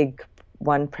with the big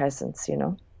one presence,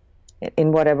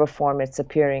 in whatever form it's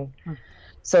appearing.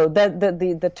 So that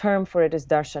the term for it is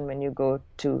darshan when you go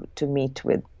to meet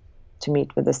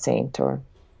with a saint or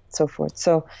so forth.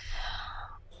 So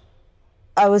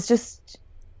I was just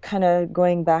kind of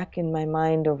going back in my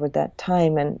mind over that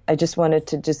time, and I just wanted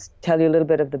to just tell you a little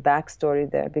bit of the backstory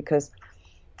there, because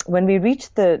when we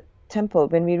reached the temple,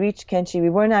 when we reached Kainchi, we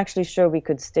weren't actually sure we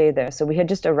could stay there. So we had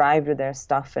just arrived with their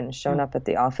stuff and shown up at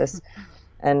the office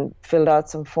and filled out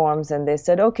some forms, and they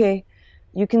said, okay,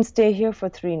 you can stay here for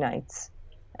 3 nights.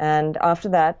 And after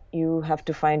that, you have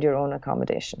to find your own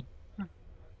accommodation.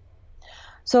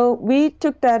 So we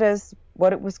took that as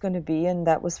what it was going to be, and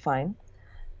that was fine.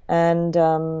 And,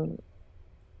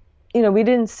 we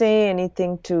didn't say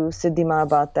anything to Siddhima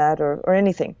about that or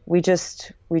anything. We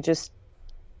just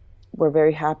were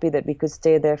very happy that we could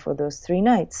stay there for those 3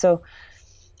 nights. So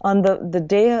on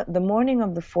the morning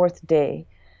of the 4th day,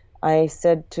 I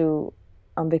said to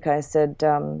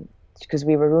Ambika, because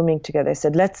we were rooming together, I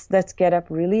said, let's get up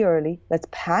really early. Let's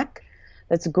pack.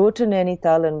 Let's go to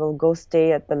Nainital and we'll go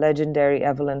stay at the legendary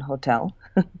Evelyn Hotel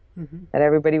that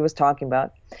everybody was talking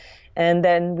about. And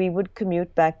then we would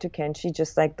commute back to Kainchi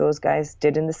just like those guys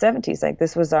did in the 70s. Like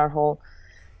this was our whole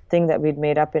thing that we'd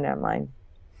made up in our mind.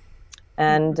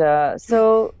 And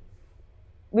so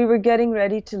we were getting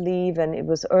ready to leave, and it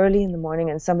was early in the morning,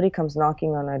 and somebody comes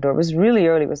knocking on our door. It was really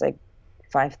early. It was like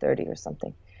 5:30 or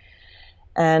something.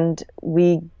 And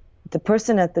the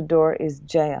person at the door is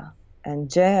Jaya. And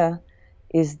Jaya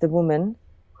is the woman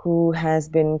who has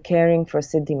been caring for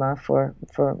Siddhima for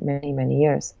many, many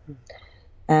years.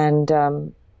 And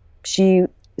she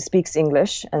speaks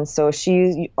English, and so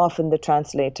she's often the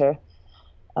translator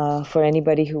for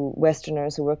anybody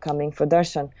Westerners who were coming for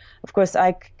darshan. Of course,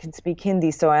 I can speak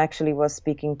Hindi, so I actually was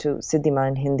speaking to Siddhima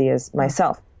in Hindi as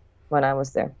myself when I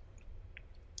was there.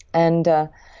 And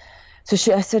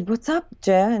so I said, "What's up,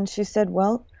 Jaya?" And she said,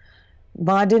 "Well,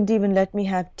 Ma didn't even let me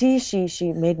have tea.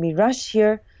 She made me rush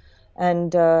here,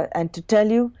 and to tell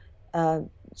you,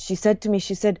 she said to me,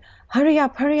 hurry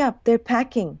up, they're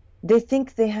packing. They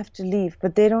think they have to leave,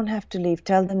 but they don't have to leave.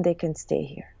 Tell them they can stay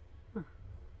here."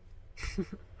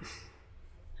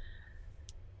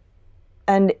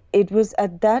 And it was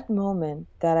at that moment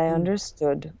that I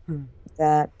understood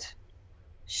that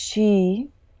she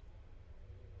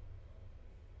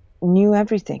knew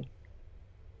everything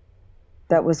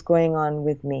that was going on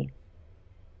with me.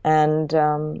 And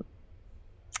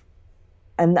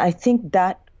I think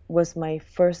that was my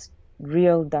first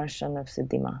real darshan of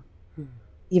Siddhima,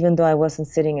 even though I wasn't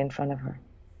sitting in front of her.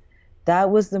 That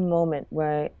was the moment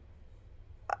where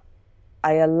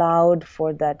I allowed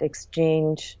for that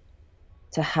exchange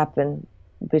to happen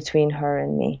between her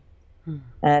and me.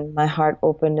 And my heart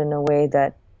opened in a way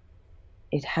that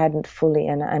it hadn't fully.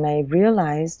 And I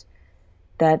realized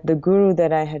that the guru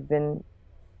that I had been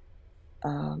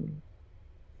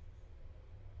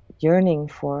yearning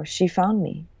for, she found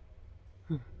me.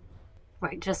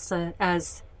 Right, just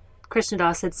as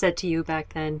Krishnadas had said to you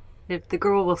back then, if the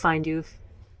guru will find you if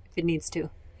it needs to.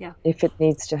 Yeah. If it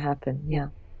needs to happen, yeah.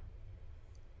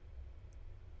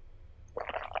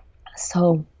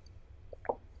 So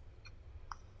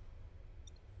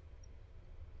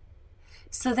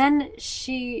then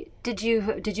did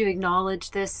you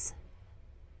acknowledge this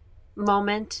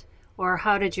moment, or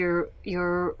how did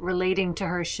your relating to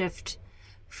her shift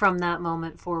from that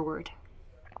moment forward?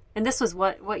 And this was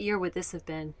what year would this have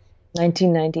been?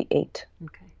 1998.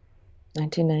 Okay.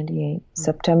 1998,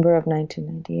 September of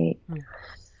 1998. It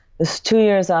was 2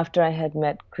 years after I had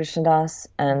met Krishnadas,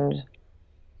 and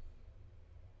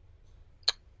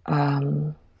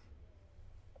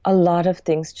a lot of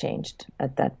things changed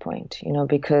at that point,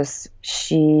 because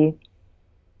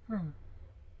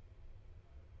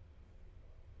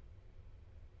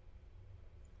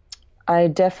I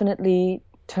definitely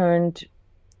turned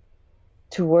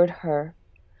toward her,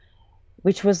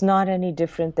 which was not any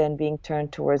different than being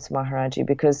turned towards Maharaji,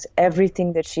 because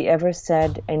everything that she ever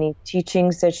said, any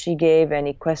teachings that she gave,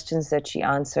 any questions that she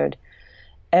answered,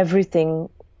 everything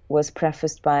was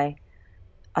prefaced by,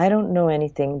 I don't know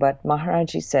anything, but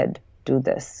Maharaji said, do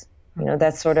this.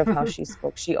 That's sort of how she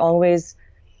spoke. She always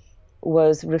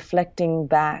was reflecting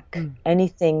back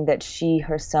anything that she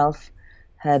herself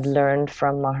had learned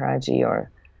from Maharaji,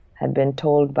 or had been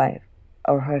told by,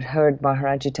 or had heard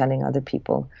Maharaji telling other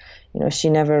people. She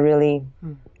never really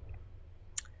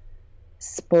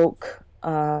spoke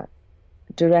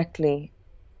directly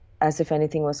as if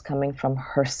anything was coming from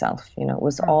herself. It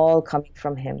was all coming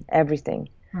from him, everything.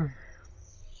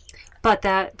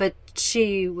 But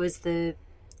she was the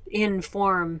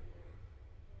in-form,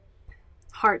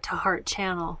 heart-to-heart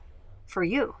channel for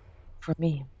you. For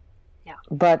me. Yeah.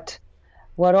 But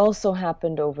what also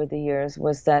happened over the years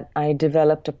was that I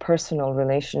developed a personal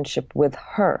relationship with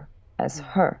her as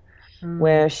her,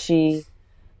 where she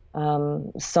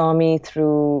saw me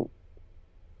through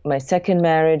my second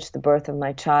marriage, the birth of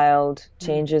my child,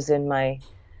 changes in my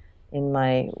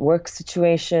work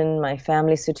situation, my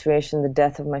family situation, the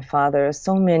death of my father,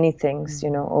 so many things,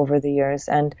 over the years.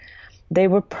 And they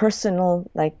were personal,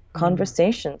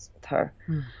 conversations with her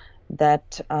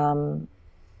that,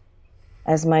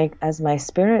 as my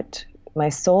spirit, my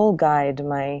soul guide,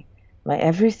 my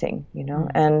everything,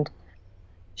 and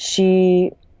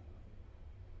she,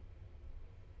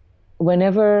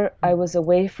 whenever I was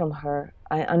away from her,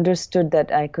 I understood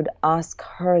that I could ask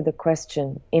her the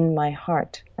question in my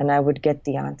heart and I would get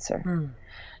the answer.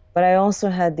 But I also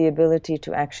had the ability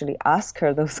to actually ask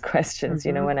her those questions,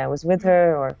 when I was with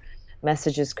her, or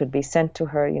messages could be sent to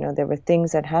her. There were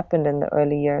things that happened in the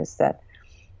early years that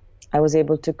I was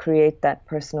able to create that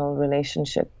personal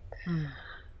relationship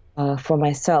for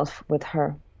myself with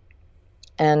her.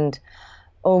 And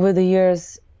over the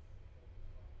years,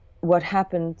 what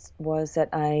happened was that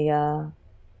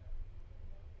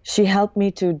she helped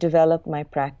me to develop my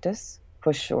practice,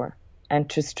 for sure, and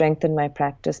to strengthen my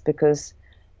practice, because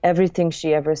everything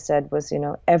she ever said was,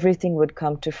 everything would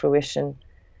come to fruition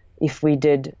if we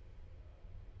did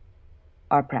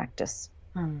our practice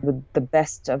with the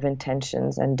best of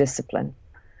intentions and discipline.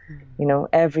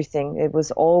 Everything. It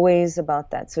was always about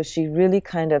that. So she really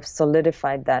kind of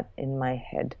solidified that in my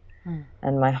head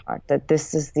and my heart, that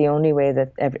this is the only way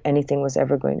that anything was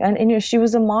ever going. And she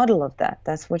was a model of that.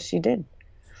 That's what she did.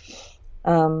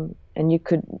 And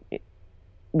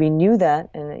we knew that,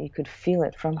 and you could feel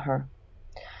it from her.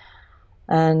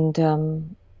 And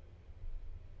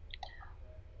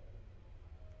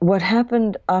what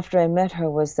happened after I met her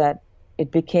was that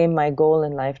it became my goal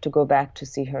in life to go back to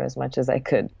see her as much as I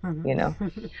could.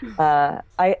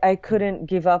 I couldn't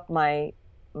give up my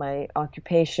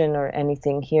occupation or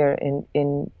anything here.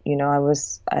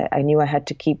 I knew I had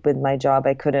to keep with my job.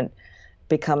 I couldn't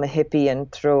become a hippie and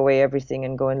throw away everything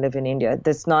and go and live in India.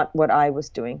 That's not what I was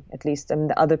doing, at least.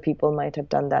 The other people might have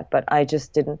done that, but I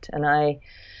just didn't. And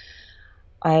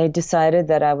I decided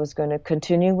that I was going to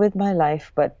continue with my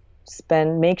life, but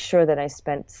make sure that I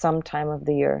spent some time of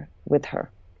the year with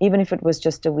her, even if it was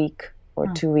just a week or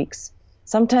 2 weeks.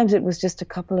 Sometimes it was just a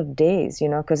couple of days,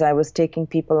 because I was taking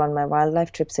people on my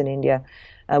wildlife trips in India.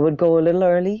 I would go a little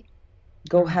early,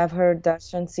 go have her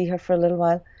darshan, see her for a little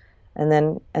while, and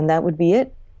that would be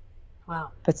it.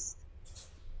 Wow. But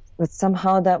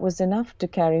somehow that was enough to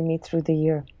carry me through the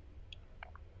year.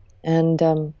 And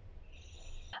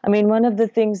one of the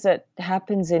things that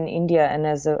happens in India, and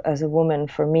as a woman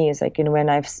for me, is when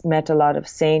I've met a lot of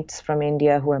saints from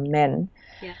India who are men,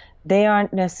 they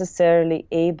aren't necessarily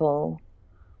able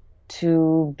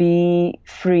to be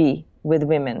free with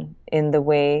women in the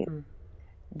way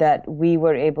that we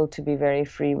were able to be very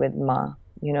free with Ma.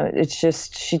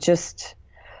 She just,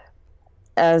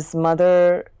 as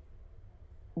mother,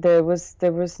 there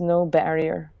was no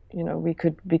barrier. We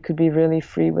could be really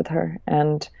free with her.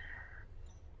 And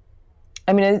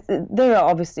there are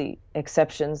obviously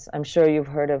exceptions. I'm sure you've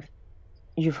heard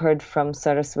from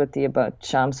Saraswati about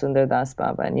Shyam Sundar Das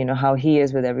Baba and how he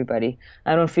is with everybody.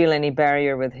 I don't feel any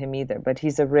barrier with him either, but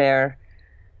he's a rare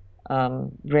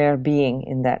being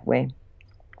in that way.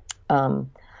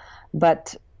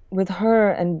 But with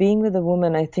her and being with a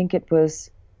woman, I think it was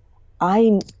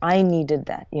I needed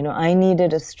that, you know. I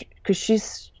needed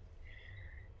because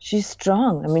she's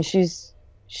strong. I mean,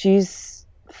 she's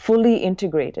fully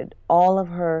integrated. All of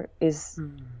her is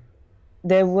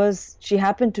she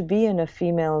happened to be in a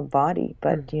female body,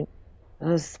 but you know, it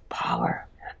was power.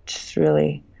 Just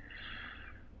really,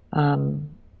 and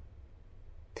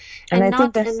I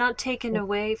think that's, and not taken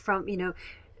away from, you know,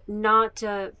 not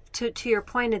to your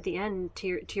point at the end,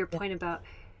 to your point about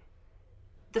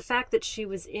the fact that she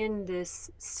was in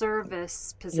this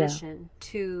service position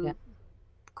to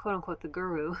quote unquote the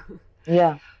guru.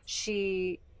 Yeah.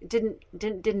 She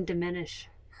didn't diminish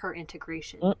her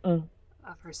integration of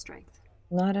her strength.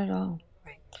 Not at all.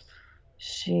 Right.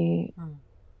 She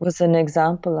was an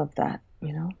example of that,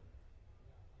 you know.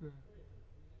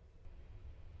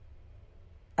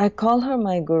 I call her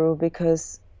my guru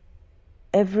because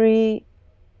when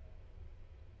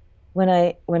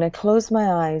I close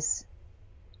my eyes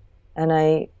and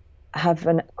I have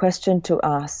a question to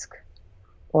ask,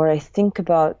 or I think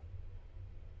about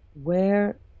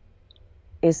where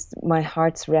is my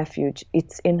heart's refuge,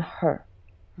 it's in her.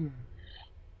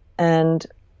 And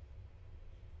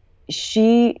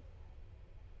she,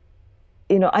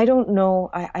 you know, I don't know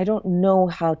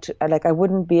how to, like, I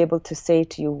wouldn't be able to say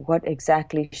to you what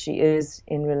exactly she is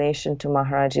in relation to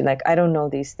Maharaji. Like, I don't know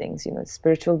these things, you know.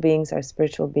 Spiritual beings are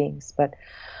spiritual beings, but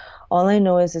all I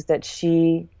know is that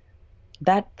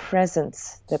that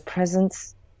presence, the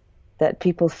presence that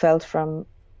people felt from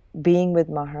being with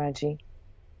Maharaji,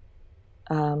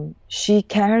 she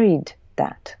carried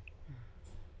that.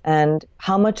 And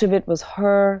how much of it was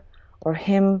her or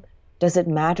him, does it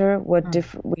matter what you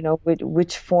know,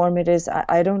 which form it is?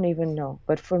 I don't even know.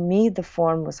 But for me, the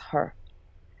form was her,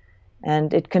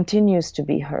 and it continues to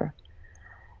be her,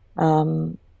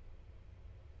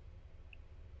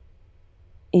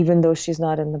 even though she's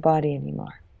not in the body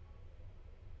anymore.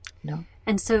 No.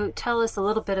 And so, tell us a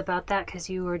little bit about that, because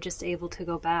you were just able to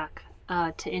go back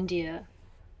to India.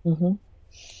 Mm-hmm.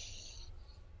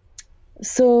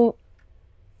 So,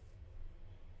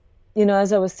 you know,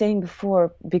 as I was saying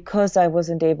before, because I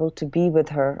wasn't able to be with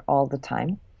her all the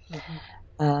time,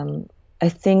 I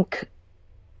think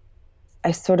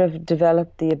I sort of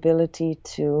developed the ability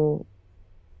to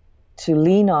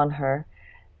lean on her,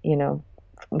 you know,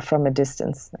 from a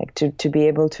distance, like to be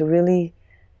able to really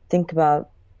think about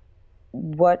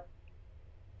when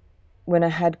I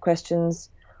had questions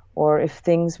or if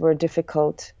things were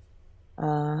difficult,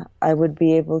 I would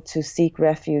be able to seek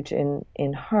refuge in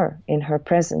her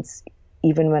presence,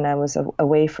 even when I was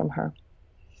away from her.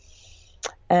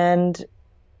 And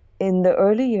in the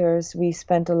early years, we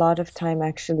spent a lot of time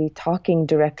actually talking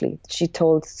directly. She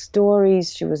told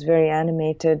stories. She was very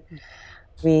animated.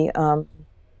 We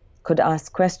could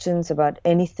ask questions about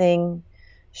anything.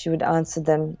 She would answer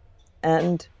them.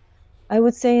 And I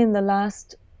would say in the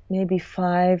last maybe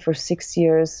 5 or 6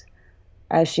 years,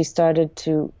 as she started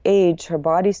to age, her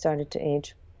body started to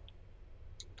age,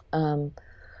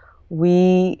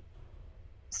 we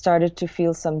started to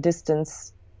feel some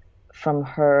distance from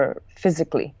her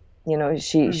physically. You know,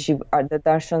 the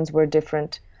darshans were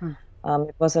different.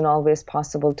 It wasn't always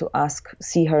possible to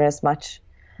see her as much.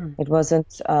 It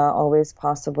wasn't always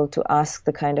possible to ask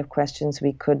the kind of questions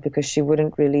we could, because she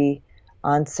wouldn't really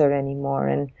answer anymore.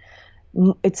 And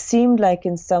it seemed like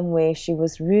in some way she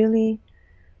was really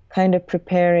kind of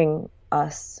preparing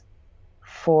us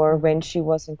for when she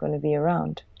wasn't going to be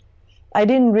around. I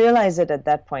didn't realize it at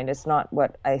that point. It's not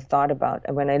what I thought about.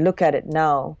 And when I look at it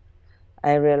now,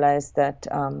 I realize that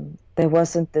there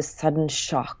wasn't this sudden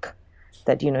shock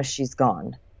that, you know, she's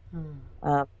gone.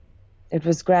 It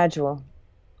was gradual.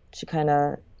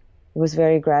 It was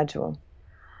very gradual.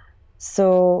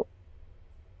 So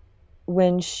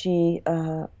when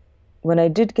I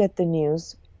did get the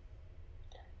news,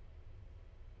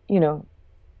 you know,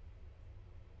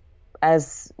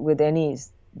 as with any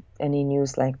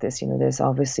news like this, you know, there's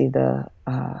obviously it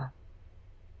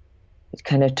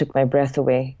kind of took my breath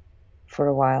away for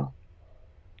a while.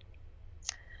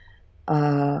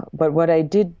 But what I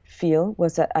did feel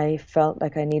was that I felt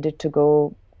like I needed to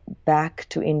go back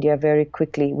to India very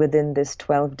quickly within this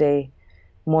 12-day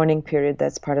mourning period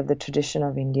that's part of the tradition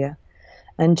of India,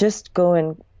 and just go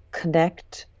and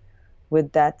connect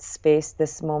with that space,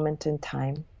 this moment in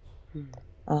time.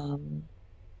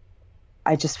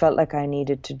 I just felt like I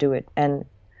needed to do it, and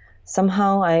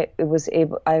somehow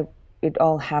it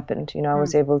all happened. You know, I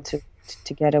was able to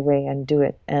get away and do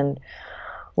it. And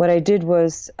what I did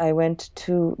was I went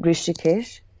to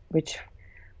Rishikesh, which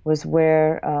was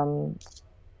where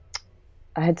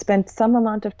I had spent some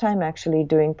amount of time actually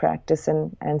doing practice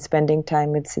and spending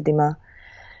time with Siddhima.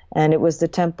 And it was the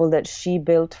temple that she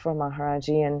built for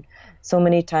Maharaji. And so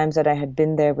many times that I had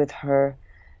been there with her,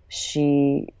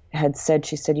 she said,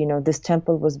 this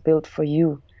temple was built for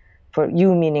you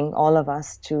meaning all of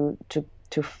us, to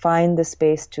find the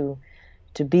space to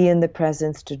be in the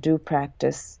presence, to do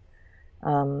practice.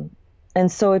 And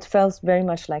so it felt very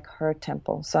much like her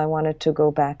temple. So I wanted to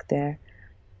go back there.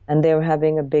 And they were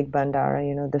having a big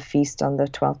bandara, the feast on the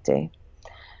 12th day.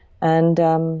 And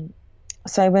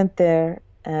so I went there,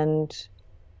 and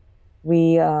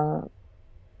and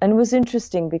it was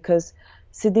interesting because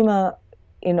Siddhima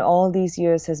in all these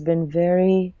years has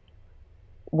been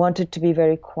wanted to be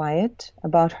very quiet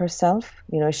about herself.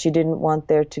 She didn't want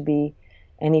there to be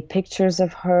any pictures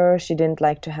of her. She didn't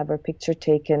like to have her picture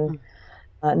taken.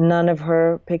 None of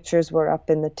her pictures were up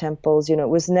in the temples. It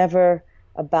was never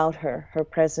about her. Her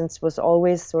presence was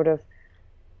always sort of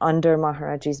under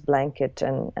Maharaji's blanket,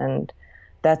 and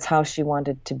that's how she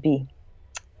wanted to be.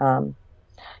 A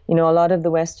lot of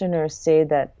the Westerners say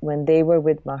that when they were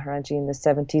with Maharaji in the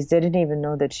 70s, they didn't even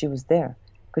know that she was there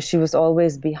because she was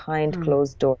always behind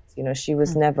closed doors. She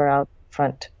was never out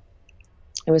front.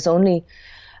 It was only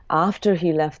after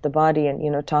he left the body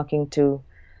and, talking to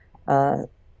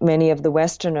many of the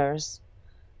Westerners,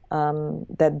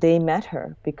 that they met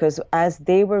her, because as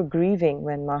they were grieving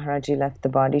when Maharaji left the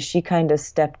body, she kind of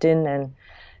stepped in and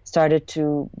started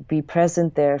to be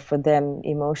present there for them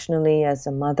emotionally as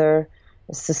a mother,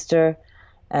 a sister,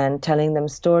 and telling them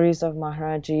stories of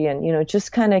Maharaji and,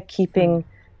 just kind of keeping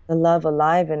the love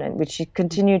alive in it, which she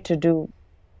continued to do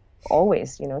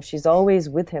always. She's always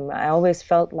with him. I always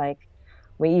felt like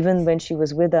even when she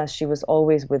was with us, she was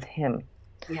always with him.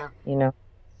 Yeah.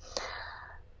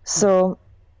 So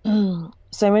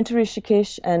I went to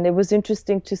Rishikesh, and it was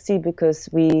interesting to see because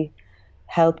we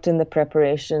helped in the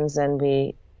preparations, and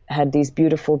we had these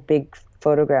beautiful big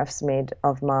photographs made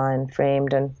of Ma and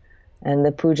framed, and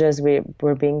the pujas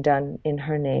were being done in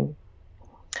her name.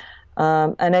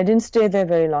 And I didn't stay there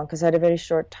very long because I had a very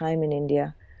short time in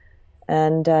India.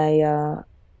 And I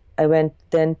went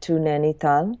then to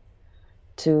Nainital,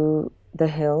 to the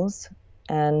hills,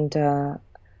 and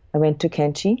I went to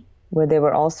Kenchi, where they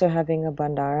were also having a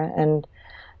bandara, and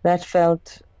that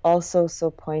felt also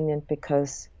so poignant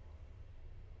because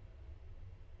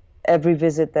every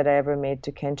visit that I ever made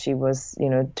to Kenchi was,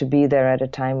 to be there at a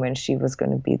time when she was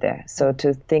going to be there. So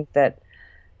to think that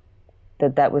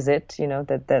was it,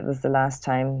 that was the last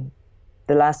time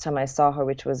I saw her,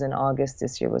 which was in August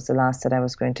this year, was the last that I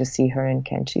was going to see her in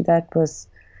Kenchi. That was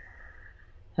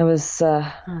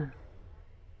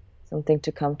something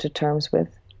to come to terms with.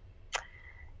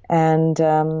 And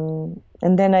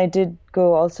then I did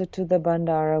go also to the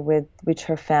bandara with which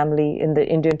her family, in the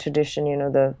Indian tradition,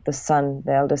 the son,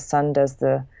 the eldest son, does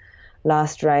the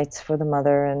last rites for the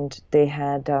mother, and they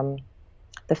had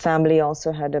the family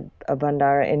also had a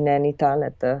bandara in Nainital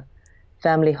at the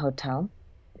family hotel,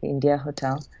 the India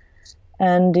Hotel,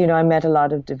 and I met a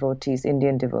lot of devotees,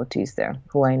 Indian devotees there,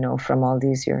 who I know from all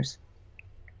these years.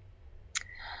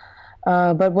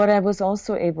 But what I was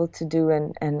also able to do,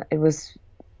 and it was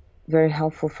very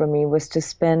helpful for me, was to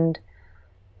spend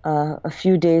a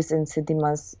few days in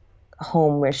Siddhima's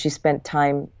home, where she spent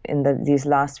time in these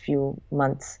last few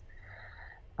months.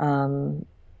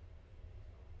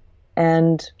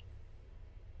 And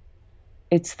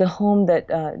it's the home that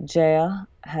Jaya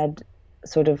had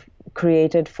sort of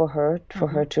created for her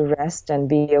to rest and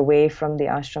be away from the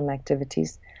ashram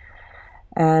activities.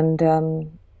 And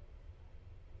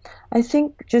I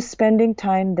think just spending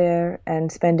time there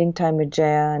and spending time with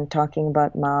Jaya and talking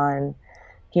about Ma and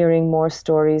hearing more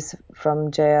stories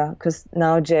from Jaya, because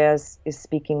now Jaya is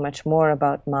speaking much more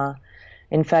about Ma.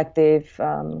 In fact,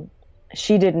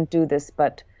 she didn't do this,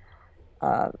 but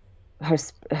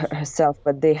herself,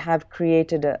 but they have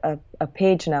created a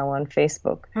page now on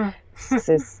Facebook.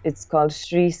 It's called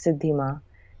Shri Siddhima,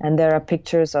 and there are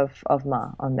pictures of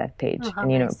Ma on that page. And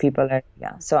nice. People are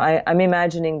so I'm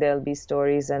imagining there'll be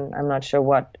stories, and I'm not sure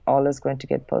what all is going to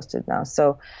get posted now.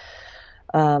 So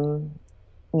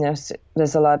there's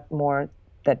a lot more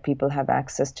that people have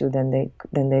access to than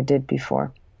they did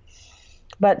before.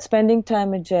 But spending time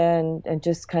with Jaya and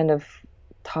just kind of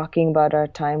talking about our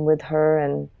time with her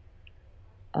and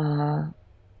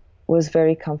was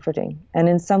very comforting. And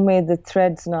in some way, the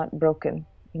thread's not broken,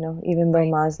 even though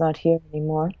Ma's not here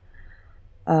anymore.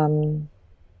 Her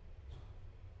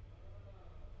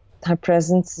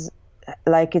presence,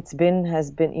 like has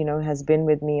been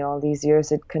with me all these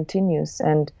years. It continues.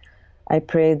 And I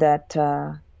pray that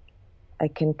I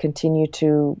can continue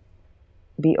to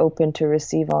be open to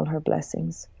receive all her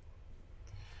blessings.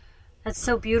 That's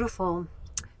so beautiful.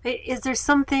 Is there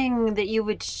something that you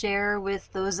would share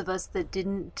with those of us that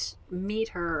didn't meet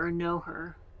her or know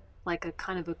her, like a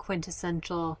kind of a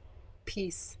quintessential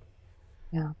piece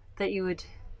Yeah.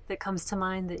 that comes to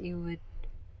mind that you would?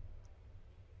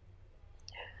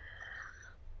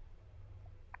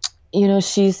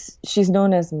 She's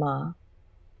known as Ma.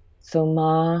 So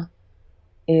Ma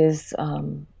is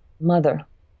mother.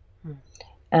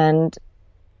 And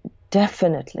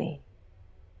definitely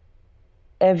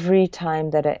every time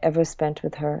that I ever spent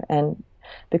with her, and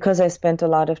because I spent a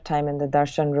lot of time in the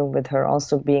darshan room with her,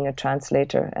 also being a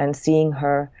translator and seeing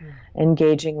her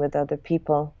engaging with other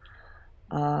people,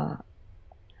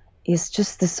 is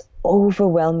just this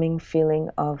overwhelming feeling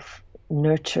of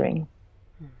nurturing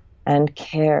and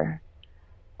care.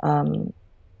 And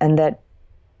that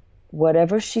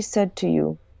whatever she said to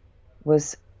you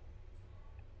was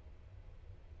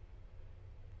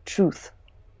truth,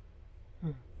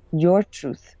 your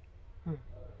truth.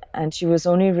 And she was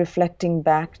only reflecting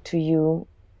back to you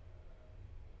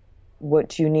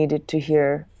what you needed to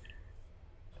hear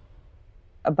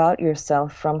about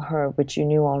yourself from her, which you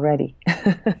knew already,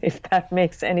 if that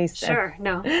makes any sense. Sure.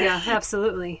 No. Yeah,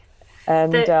 absolutely.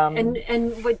 And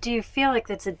and what do you feel like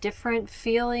that's a different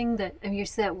feeling? That, I mean, you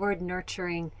said that word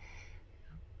nurturing,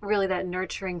 really that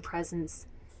nurturing presence.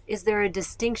 Is there a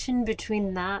distinction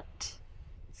between that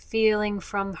feeling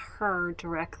from her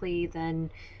directly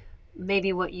than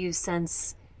maybe what you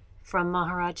sense from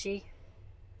Maharaji?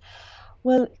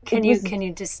 Well, can you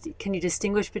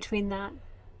distinguish between that?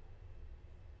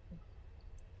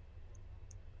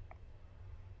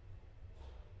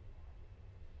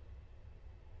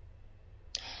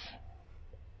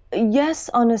 Yes,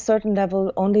 on a certain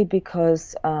level, only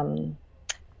because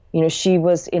she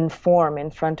was in form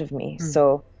in front of me,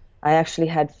 so I actually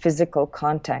had physical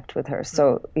contact with her.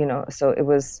 So so it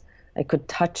was, I could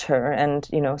touch her, and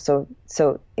so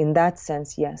in that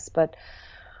sense, yes. But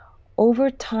over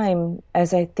time,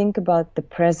 as I think about the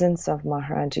presence of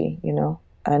Maharaji,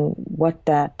 and what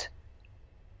that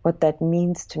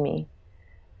means to me,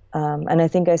 and I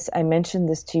think I mentioned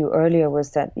this to you earlier,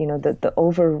 was that the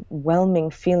overwhelming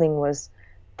feeling was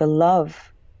the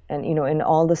love, and in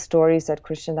all the stories that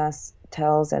Krishnadas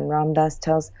tells and Ramdas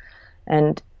tells,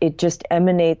 and it just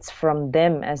emanates from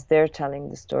them as they're telling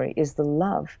the story, is the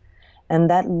love, and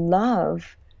that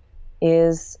love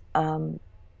is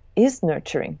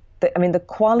nurturing. The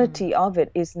quality of it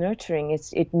is nurturing.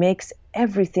 It makes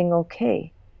everything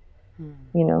okay,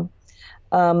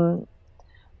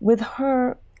 with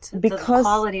her. Because the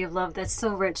quality of love, that's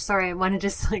so rich. Sorry, I want to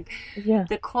just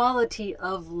the quality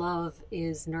of love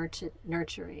is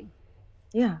nurturing.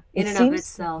 Yeah, in and of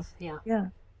itself. Yeah. Yeah.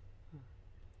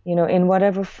 In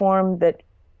whatever form that.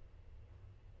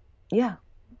 Yeah,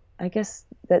 I guess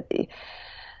that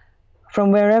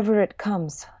from wherever it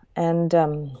comes, and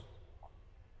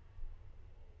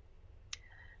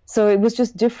so it was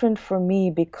just different for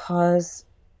me because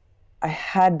I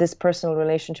had this personal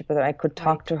relationship with her. I could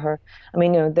talk to her. I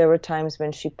mean, there were times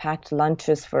when she packed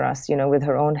lunches for us, with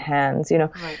her own hands,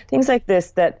 things like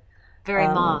this that. Very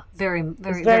Ma, very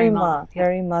Ma,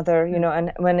 very mother,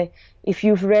 and if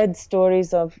you've read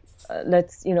stories of,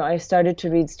 I started to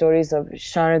read stories of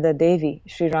Sharada Devi,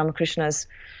 Sri Ramakrishna's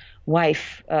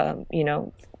wife,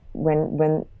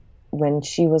 when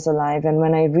she was alive. And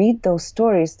when I read those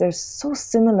stories, they're so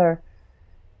similar.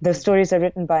 The stories are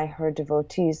written by her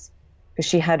devotees, because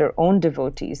she had her own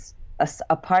devotees,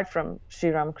 apart from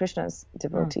Sri Ramakrishna's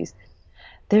devotees.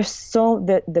 There's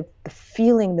the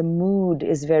feeling, the mood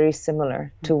is very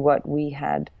similar to what we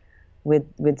had with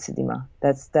Siddhima.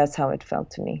 That's how it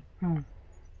felt to me.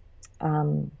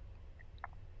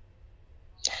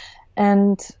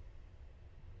 And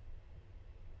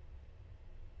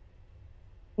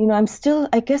I'm still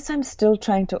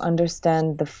trying to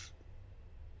understand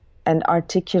and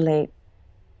articulate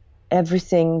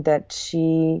everything that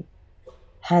she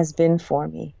has been for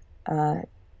me.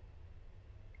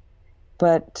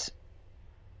 But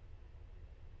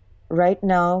right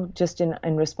now, just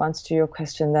in response to your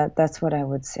question, that's what I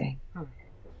would say.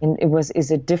 And is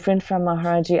it different from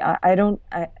Maharaji?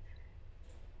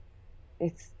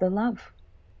 It's the love.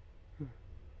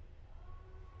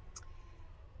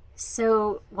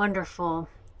 So wonderful.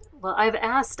 Well, I've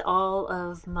asked all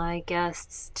of my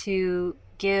guests to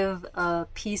give a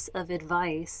piece of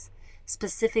advice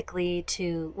specifically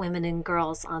to women and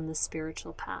girls on the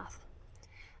spiritual path.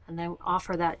 And I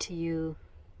offer that to you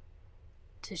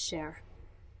to share.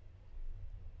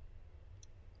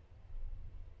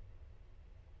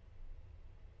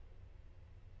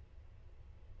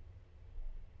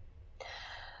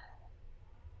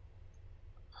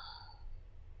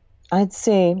 I'd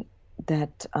say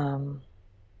that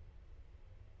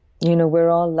we're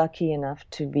all lucky enough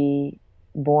to be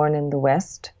born in the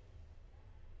West.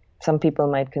 Some people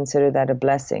might consider that a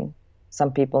blessing,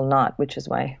 some people not, which is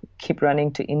why I keep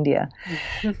running to India,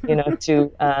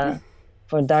 to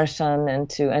for darshan and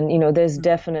there's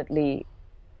definitely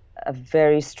a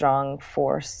very strong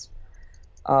force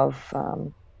of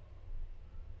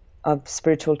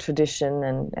spiritual tradition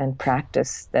and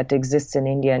practice that exists in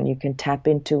India, and you can tap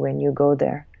into when you go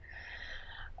there.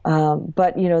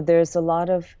 But there's a lot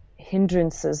of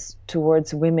hindrances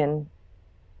towards women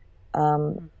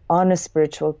on a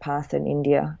spiritual path in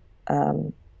India,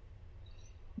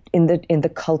 in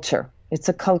the culture. It's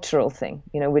a cultural thing,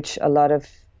 which a lot of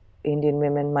Indian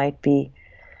women might be.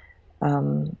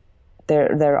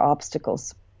 There are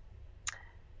obstacles.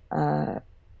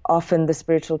 Often the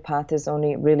spiritual path is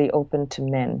only really open to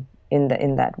men in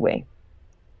that way.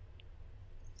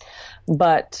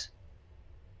 But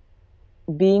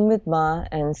being with Ma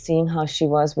and seeing how she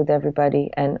was with everybody,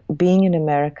 and being in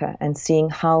America and seeing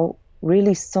how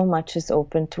really so much is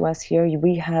open to us here,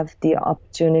 we have the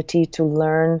opportunity to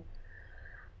learn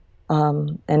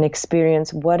and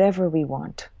experience whatever we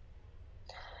want.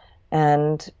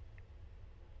 And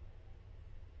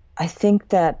I think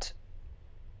that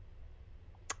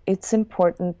it's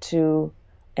important to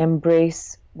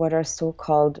embrace what are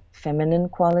so-called feminine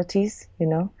qualities,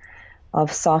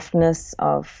 of softness,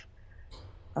 of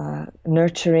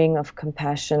nurturing, of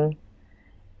compassion,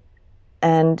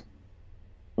 and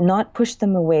not push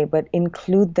them away, but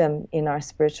include them in our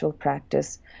spiritual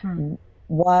practice,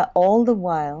 while all the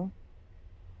while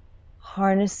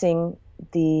harnessing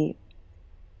the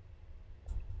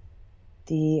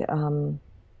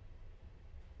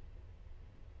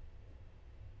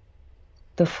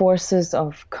forces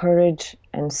of courage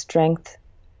and strength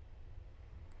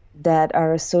that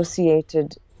are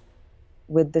associated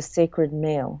with the sacred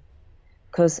male,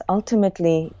 because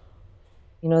ultimately,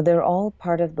 they're all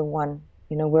part of the one.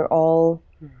 We're all.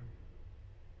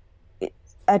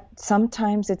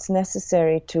 Sometimes it's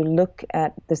necessary to look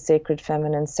at the sacred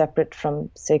feminine separate from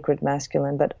sacred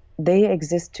masculine, but they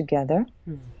exist together.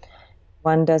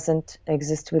 One doesn't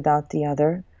exist without the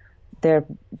other. They're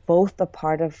both a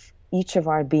part of each of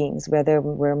our beings, whether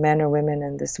we're men or women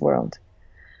in this world.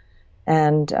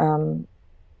 And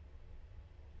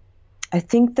I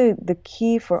think the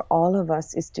key for all of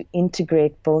us is to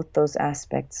integrate both those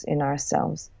aspects in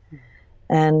ourselves.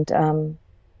 And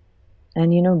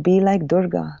be like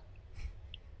Durga.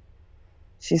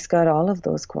 She's got all of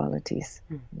those qualities.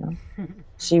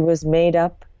 She was made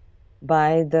up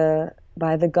by the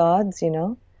gods,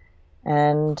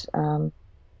 and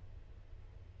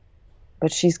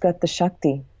but she's got the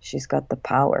Shakti, she's got the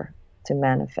power to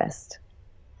manifest.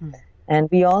 And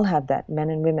we all have that. Men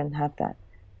and women have that.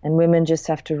 And women just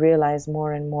have to realize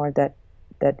more and more that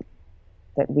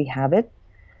we have it.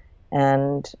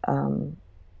 And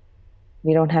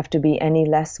we don't have to be any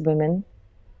less women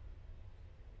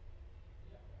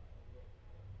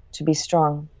to be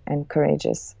strong and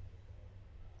courageous.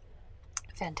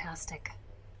 Fantastic.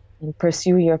 And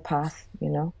pursue your path,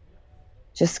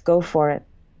 Just go for it.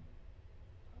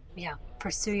 Yeah,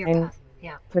 pursue your path.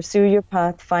 Yeah. Pursue your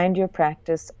path, find your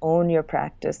practice, own your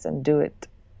practice, and do it.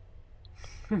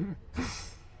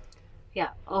 Yeah,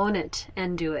 own it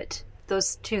and do it.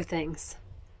 Those two things.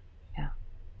 Yeah.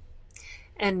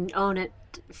 And own it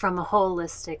from a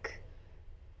holistic,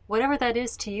 whatever that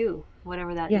is to you,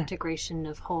 whatever that integration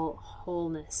of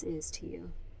wholeness is to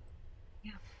you.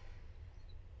 Yeah.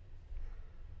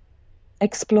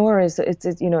 Exploring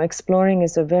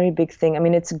is a very big thing. I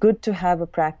mean, it's good to have a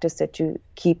practice that you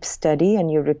keep steady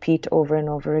and you repeat over and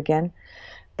over again.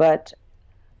 But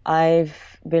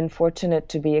I've been fortunate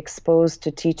to be exposed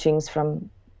to teachings from,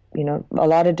 a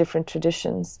lot of different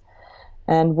traditions.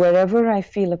 And wherever I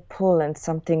feel a pull and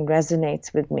something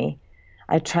resonates with me,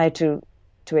 I try to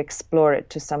explore it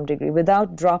to some degree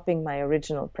without dropping my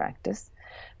original practice,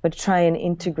 but try and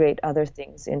integrate other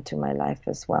things into my life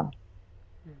as well.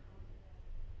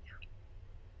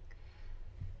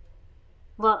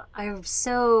 Well, I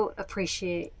so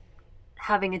appreciate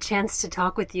having a chance to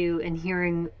talk with you and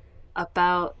hearing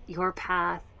about your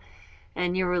path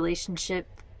and your relationship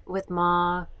with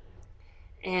Ma,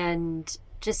 and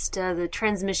just the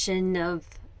transmission of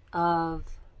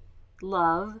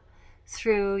love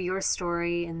through your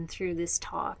story and through this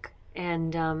talk.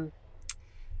 And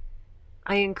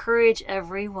I encourage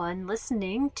everyone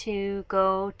listening to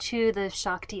go to the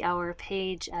Shakti Hour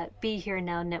page at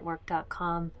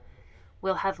BeHereNowNetwork.com.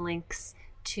 We'll have links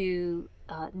to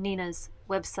Nina's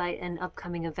website and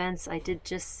upcoming events. I did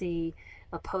just see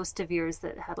a post of yours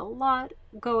that had a lot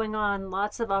going on,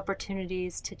 lots of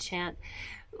opportunities to chant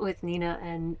with Nina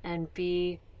and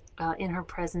be in her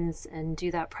presence and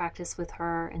do that practice with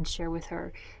her and share with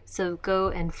her. So go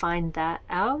and find that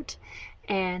out,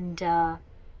 and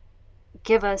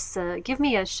give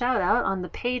me a shout out on the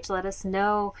page. Let us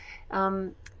know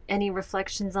any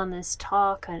reflections on this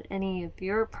talk, any of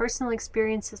your personal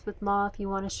experiences with Ma if you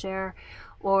want to share,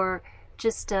 or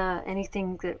just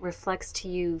anything that reflects to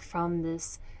you from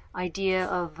this idea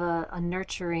of a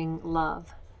nurturing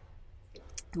love.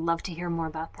 I'd love to hear more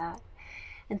about that.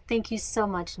 And thank you so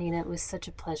much, Nina. It was such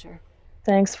a pleasure.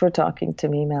 Thanks for talking to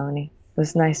me, Melanie. It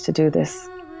was nice to do this.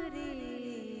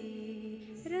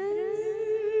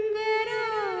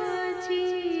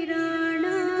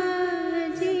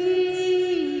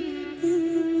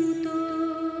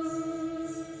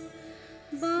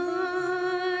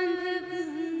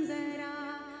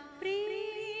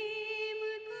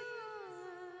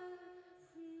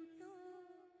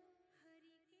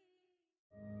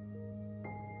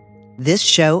 This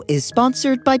show is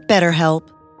sponsored by BetterHelp.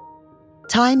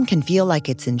 Time can feel like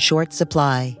it's in short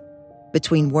supply.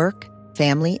 Between work,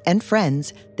 family, and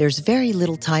friends, there's very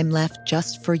little time left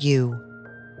just for you.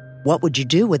 What would you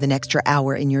do with an extra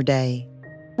hour in your day?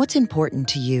 What's important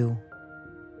to you?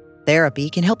 Therapy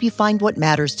can help you find what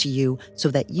matters to you so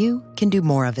that you can do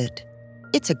more of it.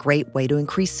 It's a great way to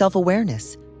increase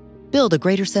self-awareness, build a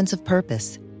greater sense of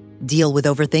purpose, deal with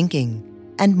overthinking,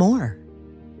 and more.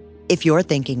 If you're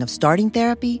thinking of starting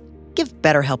therapy, give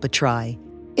BetterHelp a try.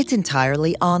 It's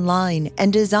entirely online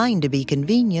and designed to be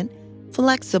convenient,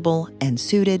 flexible, and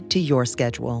suited to your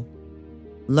schedule.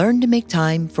 Learn to make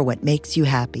time for what makes you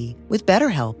happy with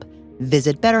BetterHelp.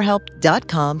 Visit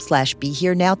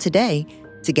BetterHelp.com/BeHereNow today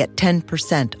to get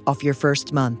 10% off your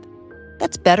first month.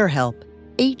 That's BetterHelp,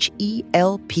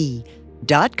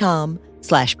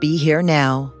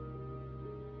 HELP.com/BeHereNow.